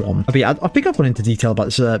shop 1. But yeah, I think I've gone into detail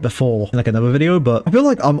about this before in like another video, but I feel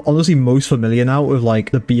like I'm honestly most familiar now with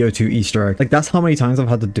like the BO2 Easter egg. Like that's how many times I've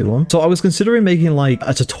had to do them. So I was considering making like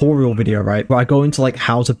a tutorial video, right, where I go into like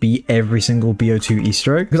how to beat every single BO2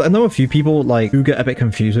 Easter egg, because I know a few people like who get a bit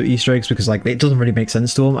confused with Easter eggs because like it doesn't really make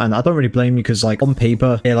sense to them, and I don't really blame you because like on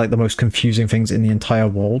paper they're like the most confusing things in the entire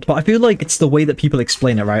world. But I feel like it's the way that people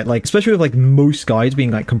explain it, right? Like especially with like most guides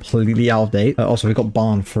being like completely out of date. Also, we got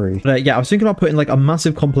Barn 3. But yeah, I was thinking about putting like a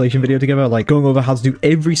massive compilation video together, like going over how to do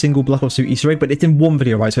every single Black Ops 2 Easter egg, but it's in one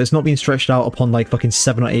video, right? So it's not being stretched out upon like fucking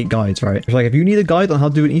 7 or 8 guides, right? It's like if you need a guide on how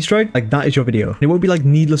to do an Easter egg, like that is your video. It won't be like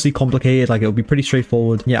needlessly complicated, like it'll be pretty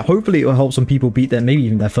straightforward. Yeah, hopefully it will help some people beat their, maybe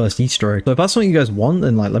even their first Easter egg. So if that's something you guys want,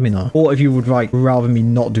 then like let me know. Or if you would like rather me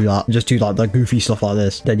not do that, just do like the goofy stuff like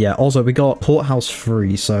this, then yeah. Also, we got Courthouse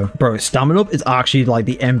 3. So bro, stamina up is actually like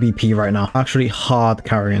the MVP right now. Actually hard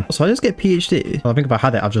carrying. So I just get PhD. I think if I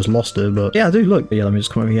had it, I've just lost it, but yeah, I do. Look, but yeah, let me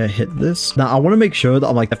just come over here, hit this. Now I want to make sure that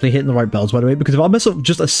I'm like definitely hitting the right bells, by the way, because if I mess up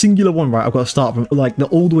just a singular one, right, I've got to start from like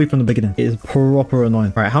all the way from the beginning. It is proper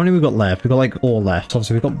annoying. Right, how many we got left? We got like 4 left. So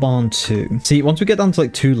obviously we've got Barn 2. See, once we get down to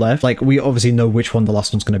like 2 left, like we obviously know which one the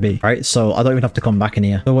last one's going to be, right? So I don't even have to come back in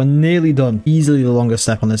here. So we're nearly done. Easily the longest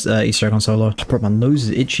step on this Easter egg on solo. Bro, my nose is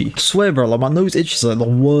itchy. I swear, bro, like my nose itches like the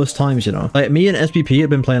worst times, you know? Like me and SBP have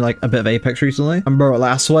been playing like a bit of Apex recently, and bro,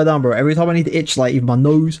 like I swear down, bro, every time I need to itch like even my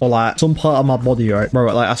nose or like some part of my body, right,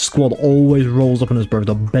 bro, like a squad always rolls up on us, bro,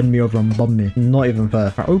 to bend me over and bum me. Not even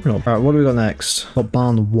fair. Right, open up. All right, what do we got next? Got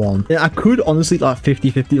Barn 1. Yeah, I could honestly like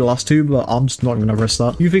 50-50 the last 2, but I'm just not gonna risk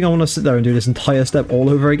that. You think I want to sit there and do this entire step all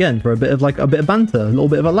over again for a bit of banter, a little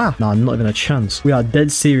bit of a laugh? Nah, not even a chance. We are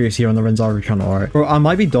dead serious here on the Renzaru channel, alright? Bro, I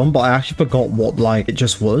might be dumb, but I actually forgot what like it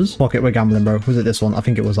just was. Fuck it, we're gambling, bro. Was it this one? I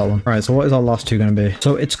think it was that one. Alright, so what is our last 2 gonna be?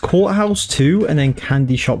 So it's Courthouse 2 and then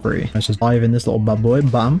Candy Shop 3. Let's just dive in this little bad boy.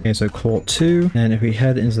 Bam. Okay, so Court 2, and if we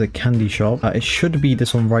head into the candy shop, it should be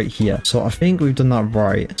this one right here. So I think we've done that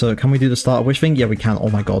right. So can we do the start wish thing? Yeah, we can. Oh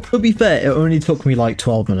my god. To be fair, it only took me like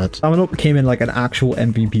 12 minutes. Stamina up came in like an actual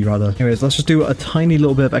MVP rather. Anyways, let's just do a tiny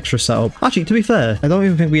little bit of extra setup. Actually, to be fair, I don't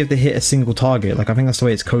even think we have to hit a single target. Like I think that's the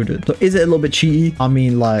way it's coded. So is it a little bit cheaty? I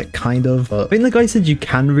mean, like kind of, but I think the guy said you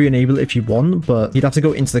can re-enable it if you want, but you'd have to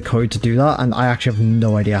go into the code to do that, and I actually have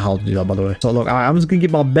no idea how to do that, by the way. So look, I'm just gonna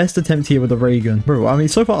give my best attempt here with the ray gun. Bro, I mean,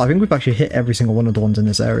 so far I think we've actually hit every single one of the ones in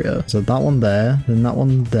this area. So that one there, then that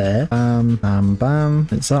one there, bam, bam, bam.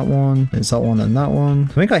 It's that one, and that one.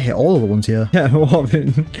 I think I hit all of the ones here. Yeah, well,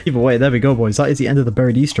 either way, there we go, boys. That is the end of the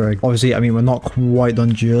buried Easter egg. Obviously, I mean, we're not quite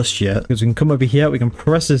done just yet, because we can come over here, we can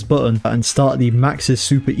press this button and start the Maxis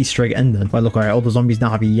super Easter egg ending. Right, look, all right, all the zombies now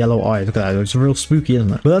have yellow eyes. Look at that, it's real spooky,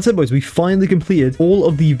 isn't it? But that's it, boys. We finally completed all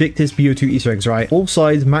of the Victis BO2 Easter eggs, right? Both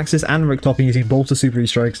sides, Maxis and Richtofen, using both the super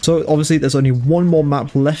Easter eggs. So obviously, there's only one more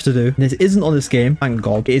map left to do, and this isn't on this game, thank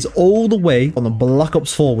god. It is all the way on the Black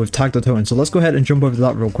Ops 4 with Tag Der Toten. So let's go ahead and jump over to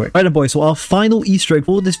that real quick. Right then, boys, so our final Easter egg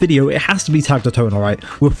for this video, it has to be Tag Der Toten, all right?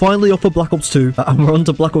 We're finally off of Black Ops 2, and we're on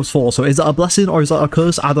to Black Ops 4. So is that a blessing or is that a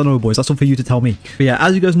curse? I don't know, boys. That's up for you to tell me. But yeah,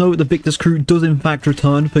 as you guys know, the Victis crew does in fact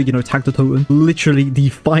return for, you know, Tag Der Toten. Literally the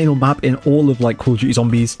final map in all of like Call of Duty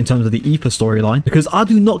Zombies in terms of the 𝙈𝙚𝙢𝙬 storyline, because I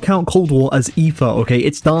do not count Cold War as 𝙈𝙚𝙢𝙬, okay?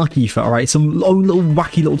 It's dark 𝙈𝙚𝙢𝙬, all right? Some own little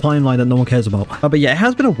wacky little timeline that no one cares about. But yeah, it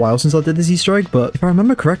has been a while since I did this Easter egg, but if I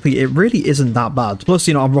remember correctly, it really isn't that bad. Plus,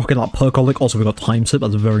 you know, I'm rocking like Percolic. Also, we got Time Sip.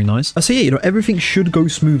 That's very nice. So yeah, you know, everything should go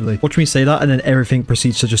smoothly. Watch me say that, and then everything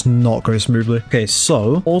proceeds to just not go smoothly. Okay,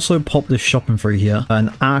 so also pop this shopping free here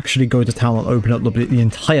and actually go to town and open up the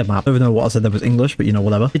entire map. I don't even know what I said there was English, but you know,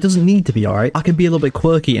 whatever. It doesn't need to be, all right? I can be a little bit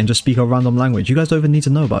quirky and just speak a random language. You guys don't even need to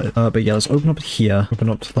know about it. But yeah, let's open up here. Open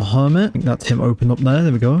up to the Hermit. I think that's him open up there.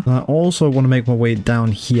 There we go. And I also want to make my way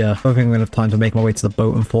down here. I don't think I'm going to have time to make my way to the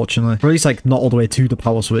boat, unfortunately. Or at least like not all the way to the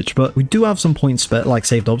power switch, but we do have some points spent, like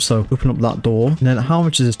saved up. So open up that door. And then how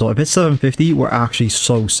much is this door? If it's 750, we're actually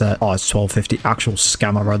so set. Oh, it's 1250. Actual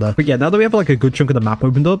scammer right there. But yeah, now that we have like a good chunk of the map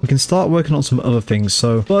opened up, we can start working on some other things.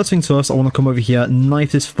 So first things first, I want to come over here,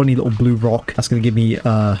 knife this funny little blue rock. That's going to give me,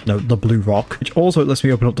 no, the blue rock, which also lets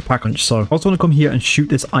me open up the pack hunch. So I also want to come here and shoot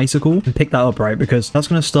this icicle and pick that up, right? Because that's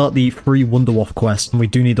going to start the free Wonderwaff quest. And we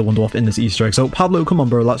do need the Wonderwaff in this Easter egg. So Pablo, come on,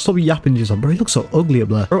 bro. Like, stop yapping to yourself, bro. He looks so ugly up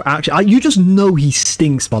there. Bro, actually, you just know he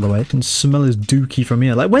stinks, by the way. I can smell his dookie from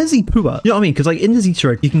here. Like, where's he poo at? You know what I mean? Because like in this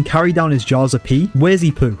Easter egg, you can carry down his jars of pee. Where's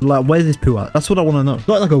he poo? Like, where's his poo at? That's what I want to know.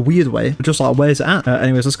 Not in like a weird way, but just like, where's it at?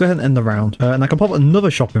 Anyways, let's go ahead and end the round. And I can pop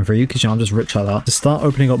another shopping for you because, you know, I'm just rich like that. To start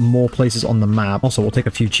opening up more places on the map. Also, we'll take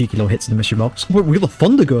a few cheeky little hits in the mystery box. Wait, we got the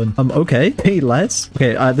thunder gun. Okay. Pay less.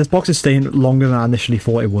 Okay, this box is staying longer than I initially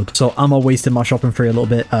thought it would. So am I wasting my shopping free a little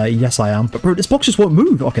bit? Yes, I am. But bro, this box just won't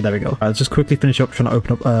move. Okay, there we go. Let's just quickly finish up trying to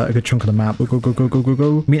open up a good chunk of the map. Go, go, go, go, go, go,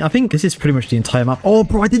 go. I mean, I think this is pretty much the entire map. Oh,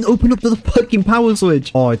 bro, I didn't open up the fucking power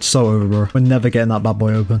switch. Oh, it's so over, bro. We're never getting that bad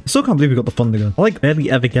boy open. I still can't believe we got the thunder gun. I like barely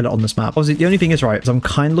ever get it on this map. Obviously, the only thing is, right, right, so I'm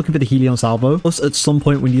kind of looking for the Helion Salvo. Plus, at some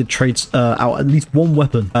point, we need to trade out at least one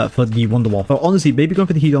weapon for the Wonderwall. But honestly, maybe going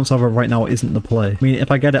for the Helion Salvo right now isn't the play. I mean,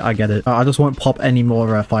 if I get it, I get it. I just won't pop any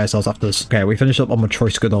more fire cells after this. Okay, we finished up on my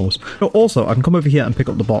choice Goodolls. Oh, also, I can come over here and pick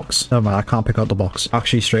up the box. No, man, I can't pick up the box.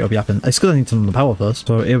 Actually, straight up yapping. It's because I need to turn on the power first.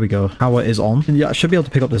 So here we go. Power is on. And yeah, I should be able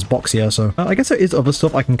to pick up this box here. So I guess there is other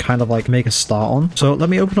stuff I can kind of like make a start on. So let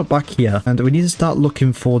me open up back here, and we need to start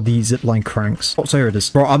looking for the zipline cranks. Oh, so here it is.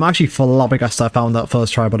 Bro, I'm actually flabbergasted I found that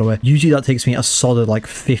first try, by the way. Usually that takes me a solid like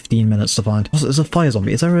 15 minutes to find. Also, there's a fire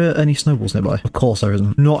zombie. Is there any snowballs nearby? Of course there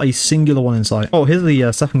isn't. Not a singular one in sight. Oh, here's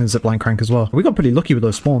the second zipline crank as well. We got pretty lucky with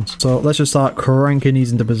those spawns. So let's just start cranking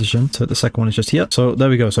these into position. So the second one is just here. So there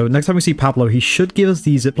we go. So next time we see Pablo, he should give us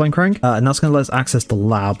the zipline crank, and that's going to let us access the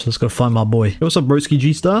lab. So let's go find my boy. Hey, what's up, broski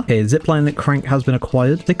G-Star? Okay, zipline crank has been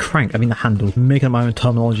acquired. The crank, I mean the handle. I'm making up my own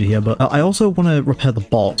terminology here, but I also want to repair the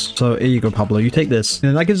box. So here you go, Pablo. You take this.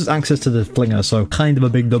 And that gives us access to the flinger, so kind of a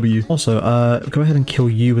big W. Also, go ahead and kill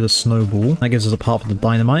you with a snowball. That gives us a part for the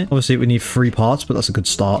dynamite. Obviously, we need 3 parts, but that's a good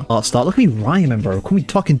start. Look at me rhyming, bro. Call me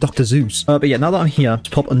fucking Dr. Zeus. But yeah, now that I'm here, let's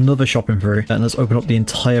pop another shopping through, and let's open up the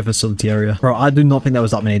entire facility area. Bro, I do not think there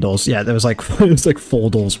was that many doors. Yeah, there was like, it was like 4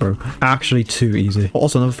 doors, bro. Actually, too easy.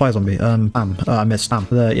 Also, another fire zombie. I missed.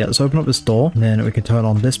 There, yeah, let's open up this door, and then we can turn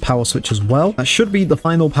on this power switch as well. That should be the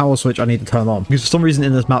final power switch I need to turn on, because for some reason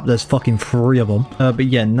in this map, there's fucking 3 of them. But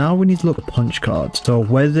yeah, now we need to look at punch cards. So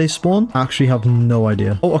where do they spawn? I actually have no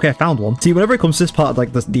idea. Oh, okay, I found one. See, whenever it comes to this part of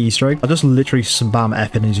like the Easter egg, I just literally spam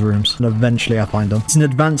F in these rooms, and eventually I find them. It's an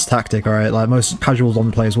advanced tactic, all right? Like most casual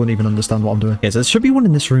zombie players wouldn't even understand what I'm doing. Okay, so there should be one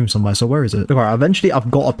in this room somewhere. So where is it? All right, eventually I've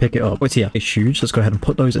got to pick it up. Oh, it's here. It's huge. Let's go ahead and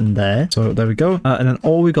put those in there. So there we go. And then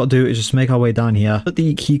all we got to do is just make our way down here, put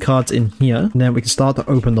the key cards in here, and then we can start to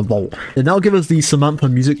open the vault. And that'll give us the Samantha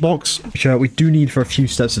music box, which we do need for a few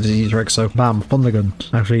steps of the Easter egg. So bam, on the gun.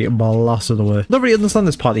 Actually blasted away. I don't really understand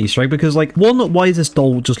this part of the Easter egg because, like, 1, why is this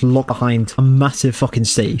doll just locked behind a massive fucking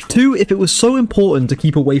safe? 2, if it was so important to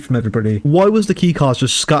keep away from everybody, why was the key cards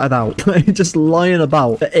just scattered out, just lying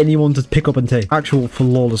about for anyone to pick up and take? Actual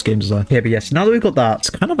flawless game design. Yeah, but yes, now that we've got that, it's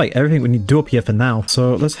kind of like everything we need to do up here for now.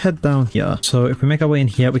 So let's head down here. So if we make our way in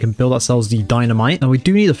here, we can build ourselves the dynamite. Now we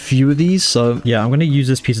do need a few of these. So yeah, I'm going to use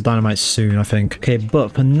this piece of dynamite soon, I think. Okay, but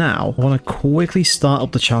for now, I want to quickly start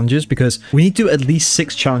up the challenges because we need to do at least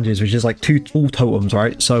 6 challenges, which is like 2 full totems,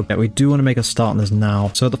 right? So yeah, we do want to make a start on this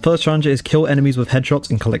now. So the first challenge is kill enemies with headshots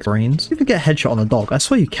and collect brains. You can get a headshot on a dog. I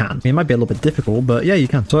swear you can. I mean, it might be a little bit difficult, but yeah, you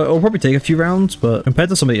can. So it'll probably take a few rounds, but compared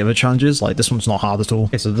to some of the other challenges, like this one's not hard at all.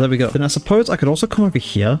 Okay, so there we go. Then I suppose I could also come over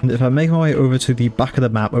here, and if I make my way over to the back of the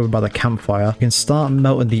map over by the campfire, we can start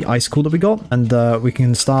melting the icicle that we got, and we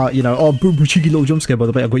can start, you know, oh, boom, cheeky little jump scare, by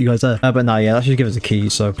the way, I've got you guys there. But nah, yeah, that should give us a key.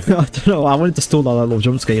 So I don't know, I wanted to stall that little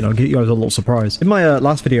jump scare, you know, give you guys a little surprise. In my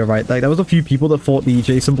last video, right, like there was a few people that thought the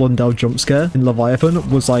Jason Blundell jump scare in Leviathan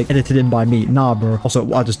was like edited in by me. Nah, bro.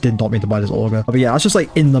 Also, I just did not mean to buy this auger. But yeah, that's just like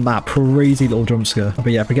in the map, crazy little jump scare. But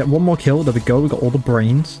yeah, if we get one more kill, there we go. We got all the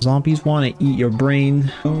brains. Zombies want to eat your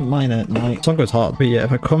brain. Don't mind it, mate. Song goes hard. But yeah,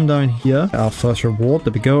 if I come down here, our first reward,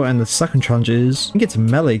 there we go. And the second challenge is you can get some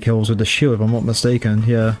melee kills with the shield, if I'm not mistaken.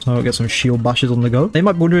 Yeah, so I'll get some shield bashes on the go. They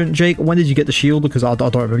might be wondering, Jake, when did you get the shield? Because I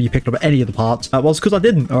don't remember you picked up any of the parts. Well, it's because I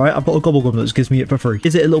didn't. All right, I've got a gobble gum that just gives me it for free.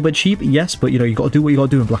 Is it a little bit cheap? Yes, but you know, you got to do what you got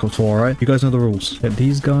to do in Black Ops 4, all right? You guys know the rules. Get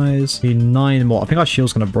these guys. Need 9 more. I think our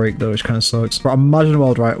shield's gonna break though, which kind of sucks. But imagine a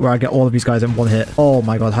world, right, where I get all of these guys in one hit. Oh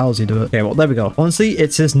my god, how does he do it? Okay, well, there we go. Honestly,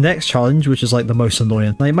 it's his next challenge, which is like the most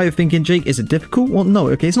annoying. Now you might be thinking, Jake, is it difficult? Well, no,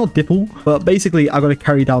 okay, it's not difficult, but basically I gotta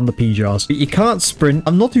carry down the PJs. You can't sprint.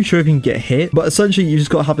 I'm not too sure if you can get hit, but essentially you just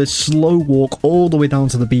gotta have this slow walk all the way down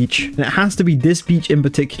to the beach. And it has to be this beach in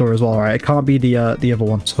particular as well, right? It can't be the other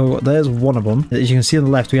one. So there's one of them. As you can see on the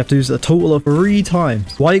left, we have to use a total of 3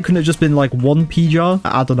 times. Why couldn't it just been like 1 PJR?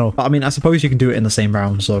 I don't know. But I mean, I suppose you can do it in the same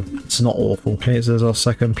round, so it's not awful. Okay, so there's our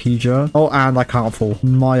second PJR. Oh, and I can't fall.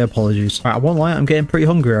 My apologies. All right, I won't lie, I'm getting pretty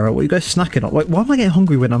hungry. All right, what are you guys snacking on? Like, why am I getting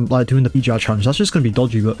hungry when I'm like doing the PJR challenge? That's just gonna be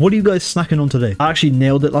dodgy. But what are you guys snacking on today? I actually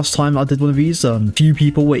nailed it last time I did one of these. Few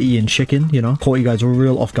people were eating chicken, you know, caught you guys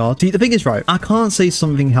real off guard. See, the thing is, right, I can't say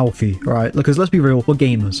something healthy, right? Because let's be real, we're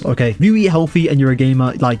gamers, okay? If you eat healthy and you're a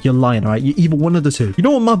gamer, like, you're lying, right? You're either one of the two. You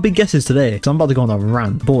know what my big guess is today? Because I'm about to go on a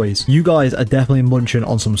rant. Boys, you guys are definitely munching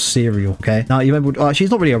on some cereal, okay? Now, you remember, actually,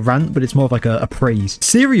 it's not really a rant, but it's more of like a praise.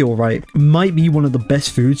 Cereal, right, might be one of the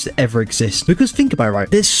best foods to ever exist. Because think about it,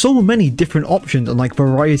 right? There's so many different options and, like,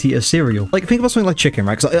 variety of cereal. Like, think about something like chicken,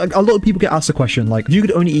 right? Because a lot of people get asked the question, like, if you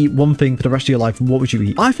could only eat one thing for the rest of your life, what would you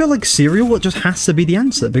eat? I feel like cereal just has to be the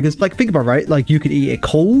answer. Because, like, think about it, right? Like, you could eat it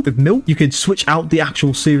cold with milk. You could switch out the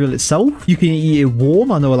actual cereal itself. You can eat it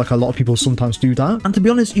warm. I know, like, a lot of people sometimes do that. And to be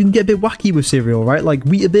honest, you can can get a bit wacky with cereal, right? Like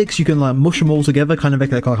Weetabix, you can like mush them all together, kind of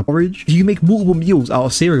make like a porridge. You can make multiple meals out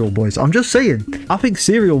of cereal, boys. I'm just saying. I think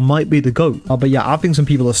cereal might be the GOAT. But yeah, I think some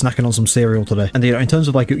people are snacking on some cereal today. And you know, in terms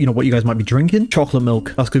of like, you know, what you guys might be drinking, chocolate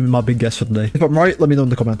milk. That's gonna be my big guess for today. If I'm right, let me know in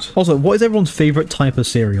the comments. Also, what is everyone's favorite type of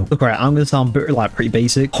cereal? Look, right, I'm gonna sound like pretty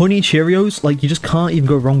basic. Honey Cheerios, like you just can't even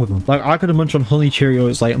go wrong with them. Like I could have munched on Honey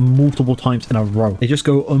Cheerios like multiple times in a row. They just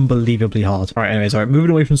go unbelievably hard. All right, anyways, all right,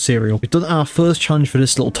 moving away from cereal. We've done our first challenge for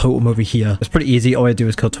this little totem over here. It's pretty easy. All I do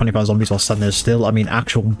is kill 25 zombies while standing there still. I mean,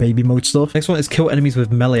 actual baby mode stuff. Next one is kill enemies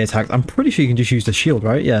with melee attacks. I'm pretty sure you can just use the shield,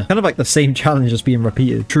 right? Yeah, kind of like the same challenge just being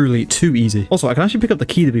repeated. Truly too easy. Also, I can actually pick up the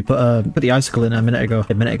key that we put the icicle in a minute ago.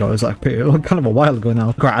 A minute ago, it was like kind of a while ago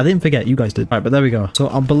now. Great, I didn't forget. You guys did. All right, but there we go. So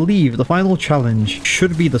I believe the final challenge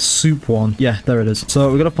should be the soup one. Yeah, there it is.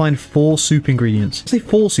 So we're gonna find 4 soup ingredients. I say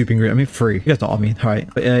 4 soup ingredients. I mean 3. You guys know what I mean. All right,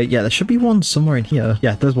 but yeah, there should be one somewhere in here.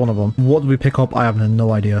 Yeah, there's one of them. What did we pick up? I have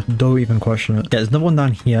no idea. Don't even question it. Yeah, there's another one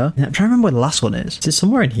down here. Yeah, I'm trying to remember where the last one is. Is it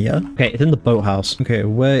somewhere in here? Okay, it's in the boathouse. Okay,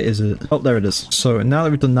 where is it? Oh, there it is. So now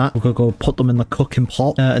that we've done that, we're gonna go put them in the cooking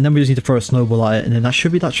pot, and then we just need to throw a snowball at it, and then that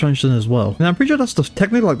should be that challenge done as well. And I'm pretty sure that's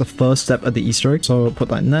technically like the first step of the Easter egg. So put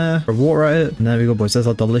that in there, throw water at it, and there we go, boys. There's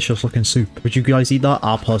a delicious looking soup. Would you guys eat that?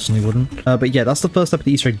 I personally wouldn't. But yeah, that's the first step of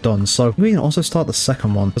the Easter egg done. So we can also start the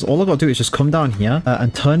second one, because all I gotta do is just come down here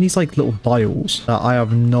and turn these like little dials. I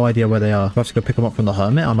have no idea where they are. Do I have to go pick them up from the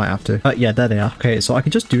hermit? I might have to. Yeah, there they are. Okay, so I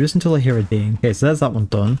can just do this until I hear a ding. Okay, so there's that one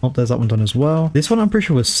done. Oh, there's that one done as well. This one I'm pretty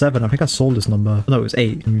sure was 7. I think I saw this number. Oh, no, it was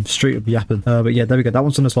 8. I'm straight up yapping. But yeah, there we go. That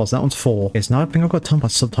one's done as well. So that one's 4. Okay, so now I think I've got to turn my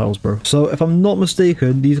subtitles, bro. So if I'm not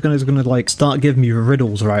mistaken, these guys are gonna like start giving me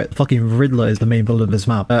riddles, right? The fucking Riddler is the main villain of this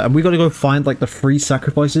map. And we gotta go find like the 3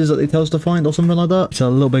 sacrifices that they tell us to find or something like that. It's a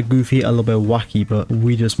little bit goofy, a little bit wacky, but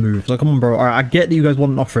we just move. So come on, bro. All right, I get that you guys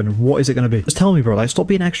want an offering. What is it gonna be? Just tell me, bro. Like, stop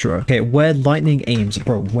being extra. Okay, where lightning aims,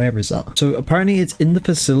 bro. Where is that? So apparently it's in the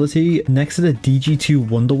facility next to the DG2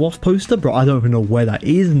 Wonderwaff poster, bro. I don't even know where that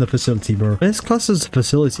is in the facility, bro. This class is a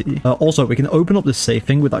facility. Also, we can open up this safe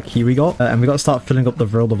thing with that key we got, and we got to start filling up the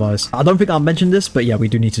Vril device. I don't think I mentioned this, but yeah, we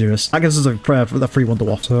do need to do this. That gives us a prayer for the free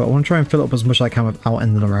Wonderwaff. So I want to try and fill up as much as I can without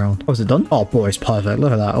ending around. Oh, is it done? Oh, boy, it's perfect.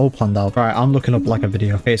 Look at that. All planned out. All right, I'm looking up like a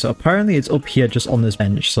video. Okay, so apparently it's up here just on this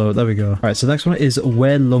bench. So there we go. All right, so the next one is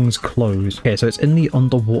where lungs close. Okay, so it's in the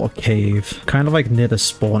underwater cave, kind of like near the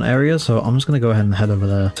spawn area. So I'm just going to go ahead and head over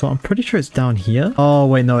there. So I'm pretty sure it's down here. Oh,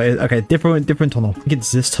 wait, no. Okay, different tunnel. I think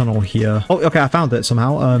it's this tunnel here. Oh, okay, I found it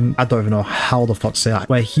somehow. I don't even know how the fuck to say that.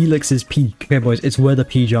 Where Helix's peak. Okay, boys, it's where the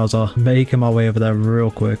P jars are. Making my way over there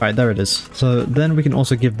real quick. All right, there it is. So then we can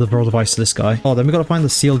also give the Vril device to this guy. Oh, then we got to find the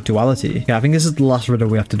sealed duality. Yeah, I think this is the last riddle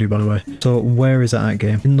we have to do, by the way. So where is that at,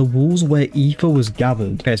 game? In the walls where ether was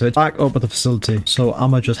gathered. Okay, so it's back up at the facility. So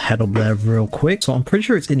I'm gonna just head up there real quick. So I'm pretty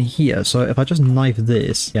sure it's in here. So if I just knife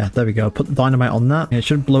this, yeah, there we go. Put the dynamite on that, and it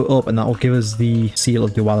should blow up, and that will give us the seal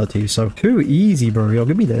of duality. So too easy, bro. Yo,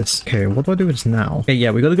 give me this. Okay, what do I do with this now? Okay,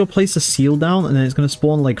 yeah, we gotta go place the seal down, and then it's gonna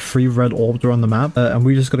spawn like 3 red orbs around the map, and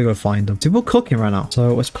we just gotta go find them. So we're cooking right now.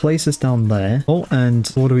 So let's place this down there. Oh, and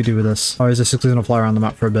what do we do with this? Oh, is this just gonna fly around the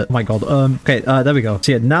map for a bit? Oh my god. Okay, there we go.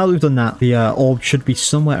 So yeah, now that we've done that, the orb should be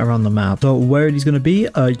somewhere around the map. So where it is gonna be,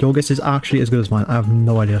 your guess is actually as good as mine. I have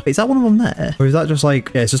no idea. Is that one of them there? Or is that just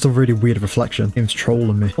like, yeah, it's just a really weird reflection. Game's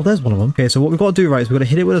trolling me. Oh, there's one of them. Okay, so what we've got to do, right, is we've got to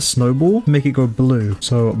hit it with a snowball, make it go blue.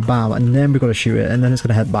 So bam, and then we've got to shoot it, and then it's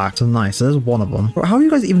gonna head back. So nice. So there's one of them. Bro, how are you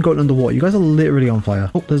guys even going underwater? You guys are literally on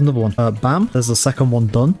fire. Oh, there's another one. Bam. There's the second one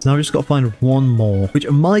done. So now we just got to find one more, which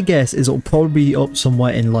my guess is it'll probably be up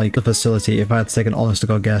somewhere in like the facility if I had to take an honest to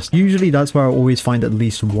god guess. Usually that's where I always find at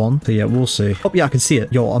least one. So yeah, we'll see. Oh yeah, I can see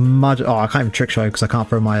it. Yo, imagine. Oh, I can't even trick shot because I can't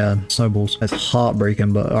throw my snowballs. It's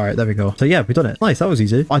heartbreaking, but all right, there we go. So yeah, we've done it. Nice. That was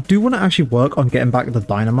easy. I do want to actually work on getting back the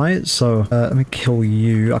dynamite. So let me kill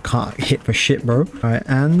you. I can't hit for shit, bro. All right,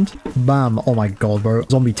 and bam. Oh my god, bro.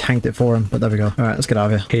 Zombie tanked it for him, but there we go. All right, let's get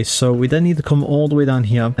out of here. Okay, so we then need to come all the way down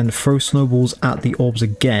here and throw snowballs at the orbs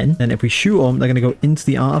again. Then if we shoot them, they're going to go into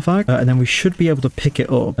the artifact, and then we should be able to pick it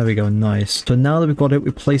up. There we go. Nice. So now that we've got it,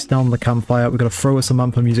 we place down the campfire. We're going to throw a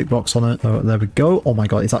Samantha music box on it. So there we go. Oh my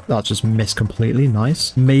god, is that just missed completely?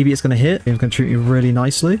 Nice. Maybe it's going to hit. It's going to treat me really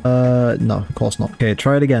nicely. No, of course not. Okay,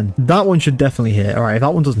 try it again. That one should definitely hit. All right, if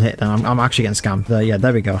that one doesn't hit, then I'm actually getting scammed. Yeah,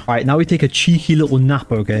 there we go. All right, now we take a cheeky little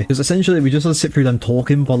nap, okay? Because essentially we just have to sit through them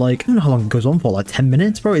talking for like, I don't know how long it goes on for, like 10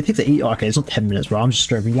 minutes, bro. It takes 8. Okay, it's not 10 minutes, bro. I'm just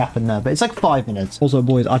straight yapping there, but it's like 5 minutes. Also,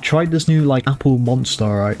 boys, I tried this new like apple monster,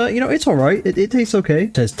 right? You know, it's all right. It tastes okay.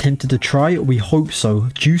 It says tempted to try. We hope so.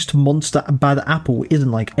 Juiced monster bad apple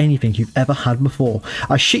isn't like anything you've ever had before.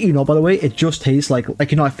 I shit you not, by the way, it just tastes like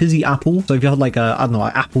you know, a fizzy apple. So if you had like a, I don't know,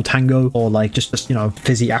 like apple tango or like just you know,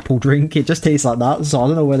 fizzy apple drink, it just tastes tastes like that. So I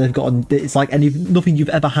don't know where they've gotten. It's like nothing you've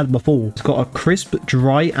ever had before. It's got a crisp,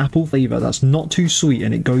 dry apple flavor that's not too sweet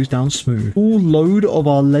and it goes down smooth. Full load of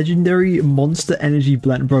our legendary Monster Energy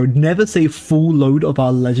blend, bro. Never say full load of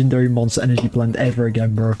our legendary Monster Energy blend ever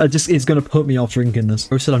again, bro. It's gonna put me off drinking this.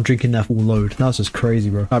 Bro said I'm drinking their full load. That's just crazy,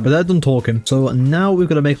 bro. Alright, but they're done talking. So now we're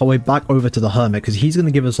gonna make our way back over to the hermit because he's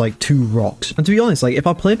gonna give us like 2 rocks. And to be honest, like if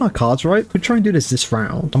I play my cards right, we'll try and do this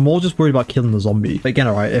round. I'm more just worried about killing the zombie. But again,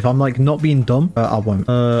 alright, if I'm like not being dumb, I won't.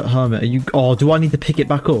 Hermit, are you? Oh, do I need to pick it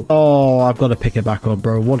back up? Oh, I've got to pick it back up,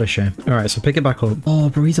 bro. What a shame. Alright, so pick it back up. Oh,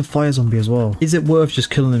 bro, he's a fire zombie as well. Is it worth just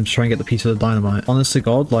killing him to try and get the piece of the dynamite? Honest to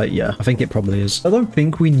God, like, yeah, I think it probably is. I don't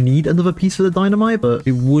think we need another piece of the dynamite, but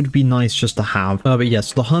it would be nice just to have. But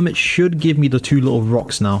yes, the hermit should give me the 2 little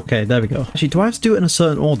rocks now. Okay, there we go. Actually, do I have to do it in a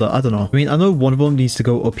certain order? I don't know. I mean, I know one of them needs to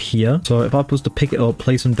go up here. So if I was to pick it up,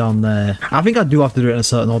 place them down there. I think I do have to do it in a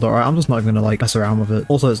certain order. Alright, I'm just not even gonna like mess around with it.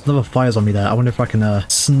 Also, there's another fire zombie there. I wonder if I can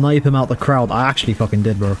snipe him out the crowd. I actually fucking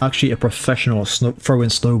did, bro. Actually a professional at throwing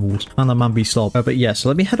snowballs. And the man be stopped. But yeah, so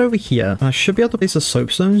let me head over here. I should be able to place the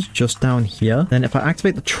soapstones just down here. Then if I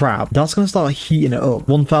activate the trap, that's gonna start heating it up.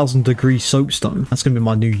 1000-degree soapstone. That's gonna be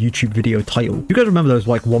my new YouTube video title. You guys remember those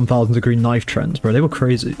like 1000-degree knife trends, bro? They were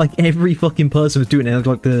crazy. Like every fucking person was doing it.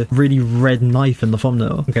 Like the really red knife in the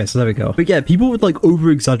thumbnail. Okay, so there we go. But yeah, people would like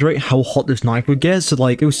over exaggerate how hot this knife would get. So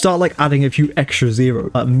like it would start like adding a few extra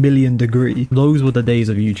zeros at 1,000,000 degree. Those were the days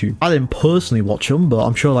of YouTube. I didn't personally watch them, but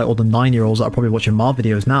I'm sure like all the 9-year-olds that are probably watching my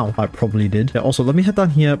videos now, I probably did. Yeah, also let me head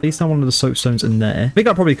down here, place down one of the soapstones in there. I think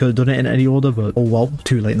I probably could have done it in any order, but oh well,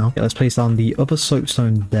 too late now. Yeah, let's place down the other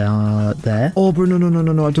soapstone there. Oh bro,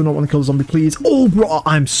 no, I do not want to kill the zombie, please. Oh bro,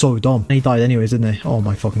 I'm so dumb. And he died anyways, didn't he? Oh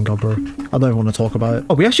my fucking god, bro. I don't even want to talk about it.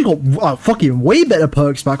 Oh, we actually got fucking way better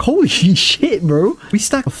perks back. Holy shit, bro. We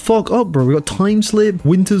stacked the fuck up, bro. We got Time Slip,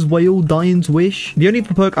 Winter's Wail, Dying's Wish. The only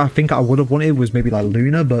perk I think I would have wanted was maybe like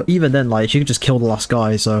Luna, but even then, like, she could just kill the last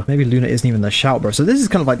guy, so maybe Luna isn't even the shout, bro. So this is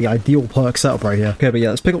kind of like the ideal perk setup right here. Okay, but yeah,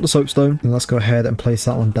 let's pick up the soapstone, and let's go ahead and place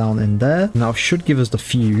that one down in there. Now, it should give us the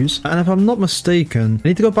fuse, and if I'm not mistaken, I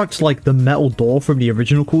need to go back to, like, the metal door from the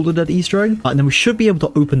original Call of Duty Easter egg, and then we should be able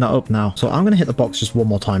to open that up now. So I'm gonna hit the box just one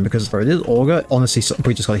more time, because, bro, this Auger, honestly,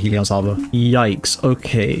 we just got a Helios Salvo. Yikes,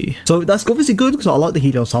 okay. So that's obviously good, because I like the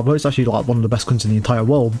Helios Salvo. It's actually, like, one of the best guns in the entire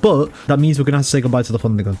world, but that means we're gonna have to say goodbye to the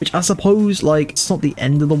Thunder Gun, which I suppose, like, it's not the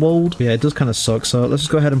end of the world. But yeah, it does kind of suck, so let's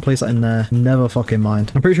just go ahead and place that in there. Never fucking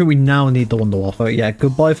mind. I'm pretty sure we now need the Wonderwall. But yeah,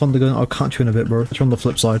 goodbye Thunder Gun. I'll catch you in a bit, bro. Let's on the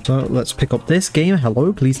flip side. So let's pick up this game.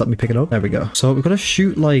 Hello, please let me pick it up. There we go. So we've got to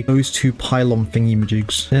shoot like those 2 pylon thingy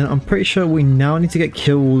majigs. Then I'm pretty sure we now need to get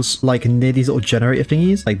kills like near these little generator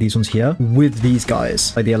thingies, like these ones here, with these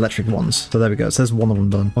guys, like the electric ones. So there we go. It says one of them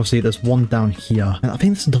done. Obviously, there's one down here. And I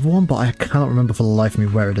think there's another one, but I cannot remember for the life of me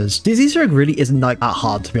where it is. This Easter egg really isn't like that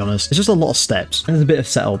hard, to be honest. It's just a lot of steps and there's a bit of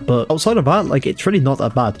setup, but outside of that, like, it's really not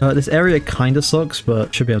that bad. This area kind of sucks,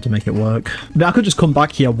 but should be able to make it work. I could just come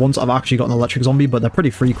back here once I've actually got an electric zombie, but they're pretty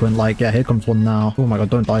frequent. Like, yeah, here comes one now. Oh my god,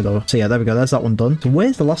 don't die though. So yeah, there we go. There's that one done. So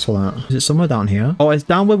where's the last one at? Is it somewhere down here? Oh, it's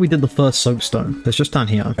down where we did the first soapstone. It's just down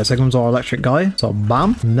here. Okay, so here comes our electric guy. So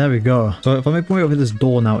bam, and there we go. So if I make my way over this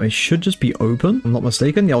door now, it should just be open. If I'm not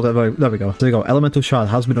mistaken. Yeah, there we go. There we go. Elemental shard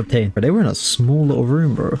has been obtained. But they were in a small little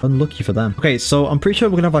room, bro. Unlucky for them. Okay, so I'm pretty sure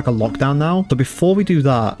we're gonna have like a lockdown now. But before we do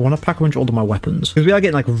that, I want to pack a bunch of all of my weapons because we are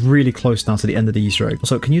getting like really close now to the end of the Easter egg.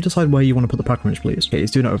 So can you decide where you want to put the pack wrench, please? Okay,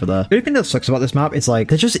 he's doing it over there. The only thing that sucks about this map is like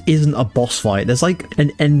there just isn't a boss fight. There's like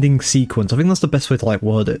an ending sequence. I think that's the best way to like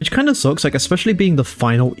word it, which kind of sucks, like especially being the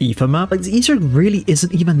final Ether map. Like the Easter egg really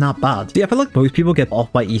isn't even that bad. See, I feel like most people get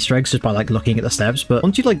off by Easter eggs just by like looking at the steps, but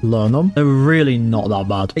once you like learn them, they're really not that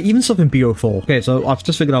bad. Like, even stuff in BO4. Okay, so I've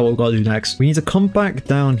just figured out what we've got to do next. We need to come back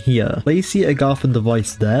down here, place the 𝙈𝙤𝙢𝙪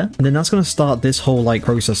device there, and then that's going to start this whole like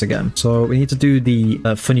process again. So we need to do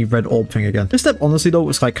the funny red orb thing again. This step honestly though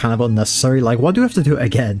was like kind of unnecessary. Like, why do we have to do it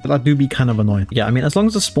again? That do be kind of annoying. Yeah, I mean, as long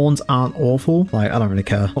as the spawns aren't awful, like I don't really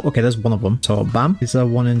care. Oh, okay, there's one of them. So bam. Is there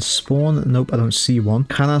one in spawn? Nope, I don't see one.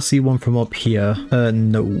 Can I see one from up here?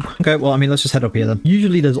 No. Okay, well, I mean, let's just head up here then.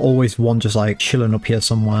 Usually there's always one just like chilling up here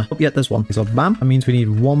somewhere. Oh yeah, there's one. So bam. That means we need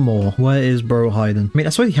one more. Where is bro hiding? I mean, I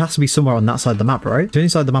swear he has to be somewhere on that side of the map, right? The only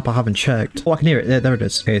side of the map I haven't checked. Oh, I can hear it. There it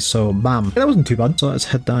is. Okay, so bam. Okay, that wasn't too bad. So let's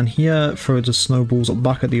head down here, throw the snowballs up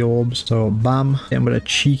back at the orbs. So bam. And with a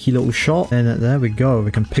cheeky little shot. And there we go.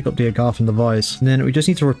 We can pick up the 𝙈𝙤𝙢𝙪 device. And then we just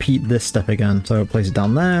need to repeat this step again. So place it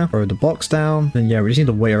down there, throw the box down. Then yeah, we just need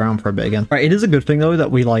to wait around for a bit again. Right, it is a good thing though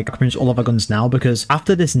that we like pack all of our guns now, because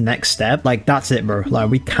after this next step, like that's it, bro. Like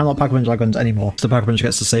we cannot pack our guns anymore. So the pack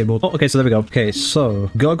gets disabled. Oh, okay, so there we go. Okay, so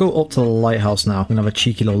gotta go up to the lighthouse now. We're gonna have a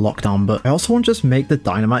cheeky little lockdown, but I also want to just make the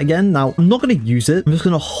dynamite again. Now I'm not gonna use it. I'm just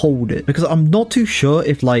gonna hold it, because I'm not too sure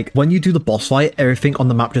if like when you do the boss fight, everything on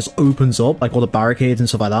the map just opens up, like all the barricades and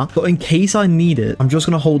stuff like that. But in case I need it, I'm just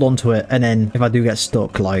gonna hold on to it, and then if I do get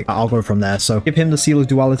stuck, like I'll go from there. So give him the seal of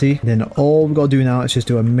duality, then all we gotta do now is just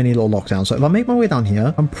do a mini little lockdown. So if I make my way down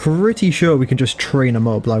here, I'm pretty sure we can just train him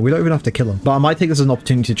up. Like we don't even have to kill him, but I might take this as an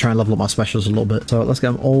opportunity to try and level up my specials a little bit. So let's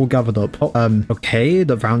get them all gathered up. Okay,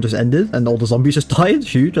 the round just ended and all the zombies just died.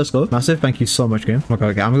 Huge, let's go. Massive, thank you so much, game.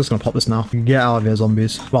 Okay, I'm just gonna pop this now. Get out of here,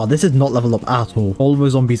 zombies. Wow, this is not leveled up at all. All of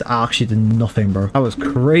those zombies actually did nothing, bro. That was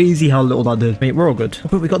crazy how little that did. Mate, we're all good. Oh,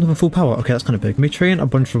 but we got them in full power. Okay, that's kind of big. Let me train a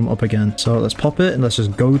bunch of them up again. So let's pop it and let's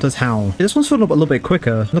just go to town. This one's filling up a little bit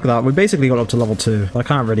quicker. Look at that. We basically got up to level 2. I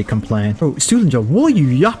can't really complain. Bro, student Joe, what are you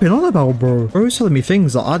yapping on about, bro? Bro's telling me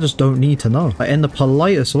things that I just don't need to know. Like in the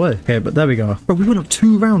politest way. Okay, but there we go. Bro, we went up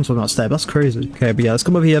 2 rounds on that step. That's crazy. Okay, but yeah, let's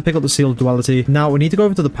come over here, pick up the seal of duality. Now we need to go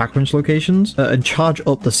over to the pack wrench locations and charge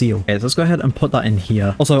up the seal. Okay, so let's go ahead and put that in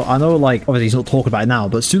here. Also, I know like obviously he's not talking about it now,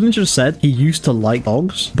 but student just said he used to like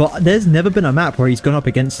dogs, but there's never been a map where he's gone up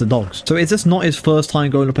against the dogs. So is this not his first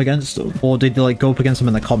time going up against them, or did he like go up against them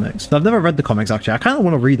in the comics? So I've never read the comics actually. I kind of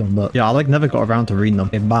want to read them, but yeah, I like never got around to reading them.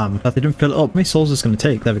 Okay, bam. But they didn't fill it up. How many souls is this going to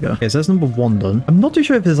take? There we go. Okay, so there's number 1 done. I'm not too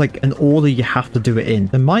sure if there's like an order you have to do it in.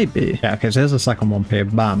 There might be. Yeah, okay, so there's the second one here.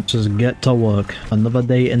 Bam. Just get to work. Another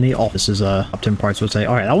day in the office, as Captain Price would say.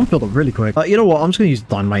 All right, that one filled up really quick. You know what? I'm just going to use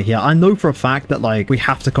dynamite here. I know for a fact that like we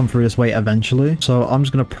have to come through this way eventually, so I'm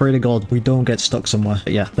just going to pray to God we don't get stuck somewhere.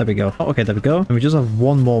 But yeah, there we go. Oh, okay, there we go. And we just have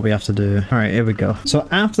one more we have to do. All right, here we go. So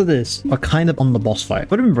after this, we're kind of on the boss fight.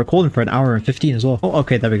 We've been recording for an hour and 15 as well. Oh,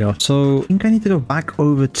 okay, there we go. So I think I need to go back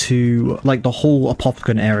over to like the whole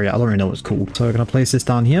Apothecon area. I don't really know what it's called. So we're going to place this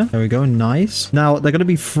down here. There we go. Nice. Now, there are going to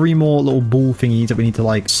be 3 more little ball thingies that we need to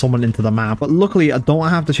like summon into the map. But luckily, I don't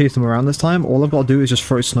have to chase them around this time. All I've got to do is just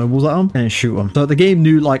throw snowballs at them and shoot them. So the game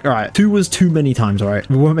knew like, all right, 2 was too many times, all right?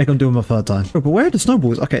 We won't make them do them a 3rd time. Bro, but where are the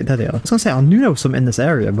snowballs? Okay, there they are. I was going to say, I knew there was some in this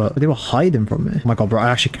area, but they were hiding from me. Oh my God, bro, I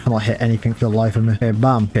actually cannot hit anything for the life of me. Okay,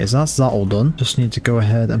 bam. Okay, so that's that all done. Just need to go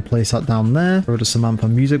ahead and place that down there. Throw the Samantha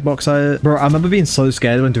music box at it. Bro, I remember being so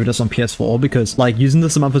scared when doing this on PS4 because like using the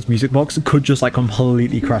Samantha's music box could just like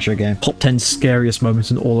completely crash your game. Top 10 scariest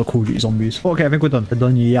moments in all of Call of Duty Zombies. Okay, I think we're done. We're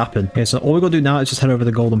done yapping. Okay, so all we gotta do now is just head over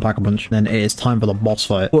the Golden Pack-a-Punch. Then it is time for the boss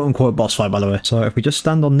fight. Quote unquote boss fight, by the way. So if we just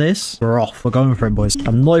stand on this, we're off. We're going for it, boys.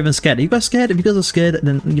 I'm not even scared. Are you guys scared? If you guys are scared,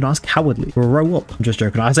 then you know, that's cowardly. Row up. I'm just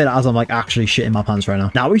joking. I say that as I'm like actually shitting my pants right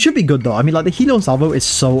now. Now we should be good though. I mean, like the Helion Salvo is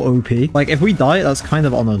so OP. Like if we die, that's kind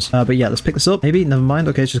of on us. But yeah, let's pick this up. Maybe, never mind.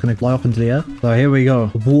 Okay, it's just gonna fly off into the air. So here we go.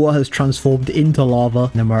 The water has transformed into lava.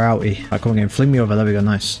 And then we're outie. Alright, come on, game. Fling me over. There we go.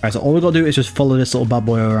 Nice. Alright, so all we gotta do is just follow this little bad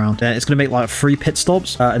boy around. Then it's gonna make like 3 pit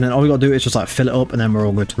stops. And then all we gotta do is just like fill it up and then we're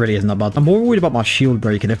all good. Really isn't that bad. I'm more worried about my shield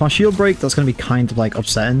breaking. If my shield breaks, that's gonna be kind of like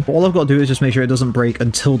upsetting. But all I've got to do is just make sure it doesn't break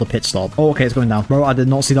until the pit stop. Oh, okay, it's going down. Bro, I did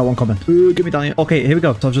not see that one coming. Get me down here. Okay, here we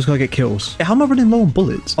go. So I've just got to get kills. Hey, how am I running low on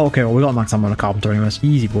bullets? Oh, okay, well, we got max ammo on a carpenter anyways.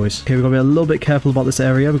 Easy, boys. Okay, we got to be a little bit careful about this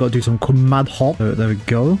area. We got to do some mad hop. So, there we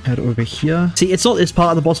go. Head over here. See, it's not this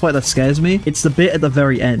part of the boss fight that scares me. It's the bit at the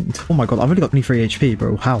very end. Oh my God, I've only got 23 HP,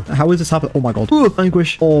 bro. How is this happening? Oh my God. Ooh,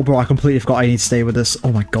 anguish. Oh, bro, I completely forgot I need to stay with this.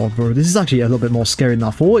 Oh my God, bro. This is actually a little bit more scary than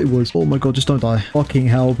I thought it was. Oh my God, just don't die. Fucking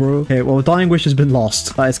hell, bro. Okay, well, dying wish has been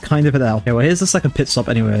lost. That is kind of an L. Okay, well, here's the second pit stop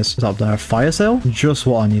anyways. Is up there? Fire sale? Just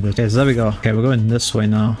what I needed. Okay, so there we go. Okay, we're going this way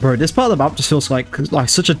now. Bro, this part of the map just feels like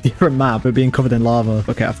such a different map with being covered in lava.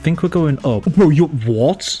 Okay, I think we're going up. Bro, you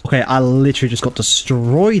what? Okay, I literally just got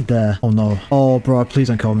destroyed there. Oh no. Oh, bro, please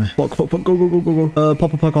don't kill me. Fuck, go, go.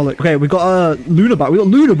 Pop a percolic. Okay, we got Luna back. We got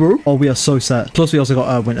Luna, bro. Oh, we are so set. Plus, we also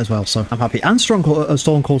got Wint as well, so I'm happy. And Stone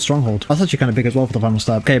Cold Stronghold. That's actually kind of big as well for the final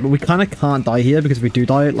step. Okay, but we kind of can't die here because if we do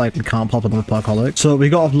die, like, we can't pop another percolic. So we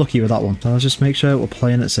got off lucky with that one. So let's just make sure we're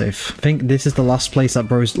playing it safe. I think this is the last place that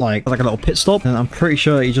bro's like a little pit stop. And I'm pretty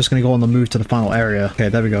sure he's just going to go on the move to the final area. Okay,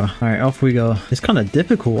 there we go. All right, off we go. It's kind of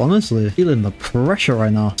difficult, honestly. Feeling the pressure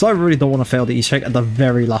right now. So I really don't want to fail the Easter egg at the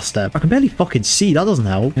very last step. I can barely fucking see. That doesn't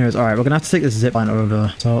help. Anyways, all right, we're going to have to take this zip line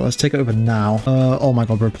over. So let's take it over now. Oh my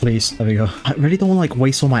God, bro, please. There we go. I really don't want to like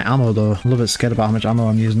waste all my ammo though. I'm a little bit scared about how much ammo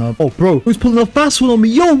I'm using up. Oh, bro, who's pulling a fast one on me?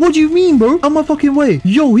 Yo, what do you mean, bro? Out my fucking way.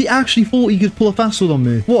 Yo, he actually thought he could pull a fast one on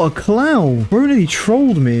me. What a clown. Bro nearly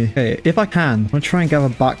trolled me. Okay, if I can, I'm going to try and gather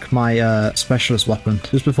back my specialist weapon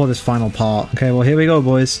just before this final part. Okay, well, here we go,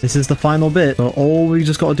 boys. This is the final bit. So all we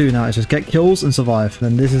just got to do now is just get kills and survive.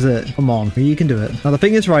 Then this is it. Come on, you can do it. Now, the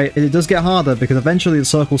thing is, right, it does get harder because eventually the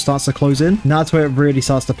circle starts to close in. And that's where it really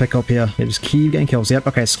starts to pick up here. Yeah, just keep getting kills. Yep,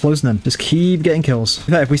 okay, it's closing in. Just keep getting kills.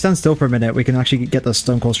 In fact, if we stand still for a minute, we can actually get the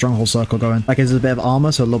Stone Cold Stronghold circle going. Like, it's a bit of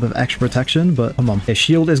armor, so a little bit of extra protection, but come on. Okay,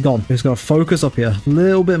 shield is gone. We just got to focus up here. A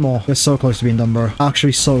little bit more. We're so close to being done, bro.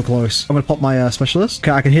 Actually, so close. I'm gonna pop my specialist.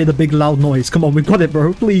 Okay, I can hear the big loud noise. Come on, we got it,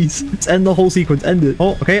 bro. Please. Let's end the whole sequence. End it.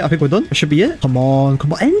 Oh, okay. I think we're done. That should be it. Come on.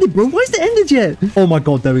 Come on. End it, bro. Why is it ended yet? Oh my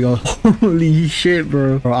god. There we go. Holy shit,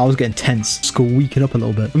 bro. Bro, I was getting tense. Squeaking up a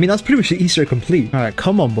little bit. I mean, that's pretty much the Easter egg complete. All right,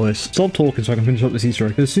 come on, boys. Stop talking so I can finish up this Easter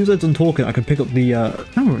egg. As soon as I'm done talking, I can pick up the, I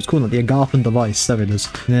don't know what it's called, like the 𝙈𝙚𝙢𝙪 device. There it is.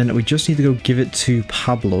 And then we just need to go give it to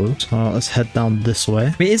Pablo. So let's head down this way.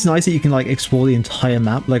 I mean, it's nice that you can like explore the entire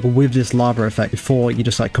map, like with this lava effect before you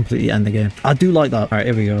just like completely end the game. I do like that. All right,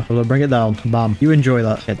 here we go. We'll bring it down. Bam. You enjoy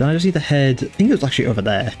that. Yeah, then I just need to head, I think it was actually over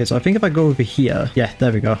there. Okay, so I think if I go over here, yeah,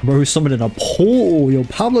 there we go. Bro, summoned in a portal. Yo,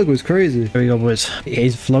 Pablo goes crazy. There we go, boys.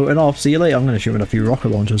 He's floating off. See you later. I'm gonna shoot him a few rocket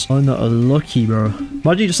launchers. Unlucky, bro.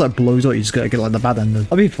 Imagine he just like blows up. You just gotta get like the bad ending.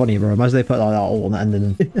 That'd be funny, bro. Imagine they put like that all on the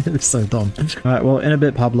ending. It's so dumb. All right, well, in a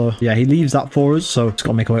bit, Pablo. Yeah, he leaves that for us, so it's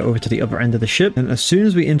gotta make our way over to the other end of the ship. And as soon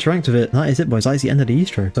as we interact with it, that is it, boys. That is the end of the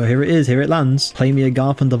Easter egg. So here it is. Here it lands. Play me a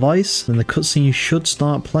𝙈𝙚𝙢𝙪 device, and the cutscene should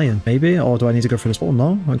start playing. Maybe, or do I need to go through this portal?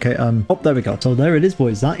 No. Okay. Oh, there we go. So there it is,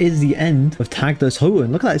 boys. That is the end of Tag Der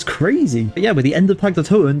Toten. Look at that. It's crazy. But yeah, with the end of Tag Der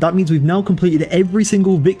Toten, that means we've now completed every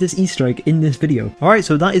single Victis Easter egg in this video. All right,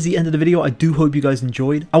 so that is the end of the video. I do hope you guys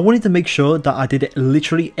enjoyed. I wanted to make sure that I did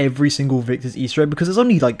literally every single Victis Easter egg because there's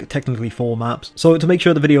only like technically 4 maps. So to make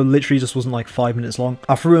sure the video literally just wasn't like 5 minutes long,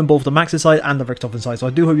 I threw in both the Maxis side and the Richtofen side. So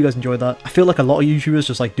I do hope you guys enjoyed that. I feel like a lot of YouTubers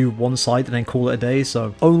just like do one side and then call it a day.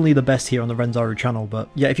 So only the best here on the Renzaru channel. But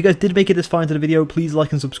yeah, if you guys did make it this far into the video, please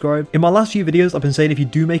like and subscribe. In my last few videos, I've been saying if you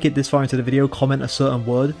do make it this far into the video, comment a certain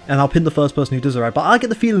word and I'll pin the first person who does it, right? But I get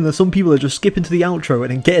the feeling that some people are just skipping to the outro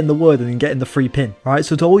and then getting the word and then getting the free pin. Alright,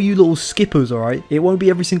 so to all you little skippers, alright, it won't be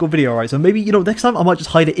every single video, alright? So maybe, you know, next time I might just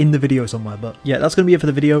hide it in the video somewhere. But yeah, that's going to be it for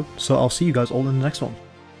the video. So I'll see you guys all in the next one.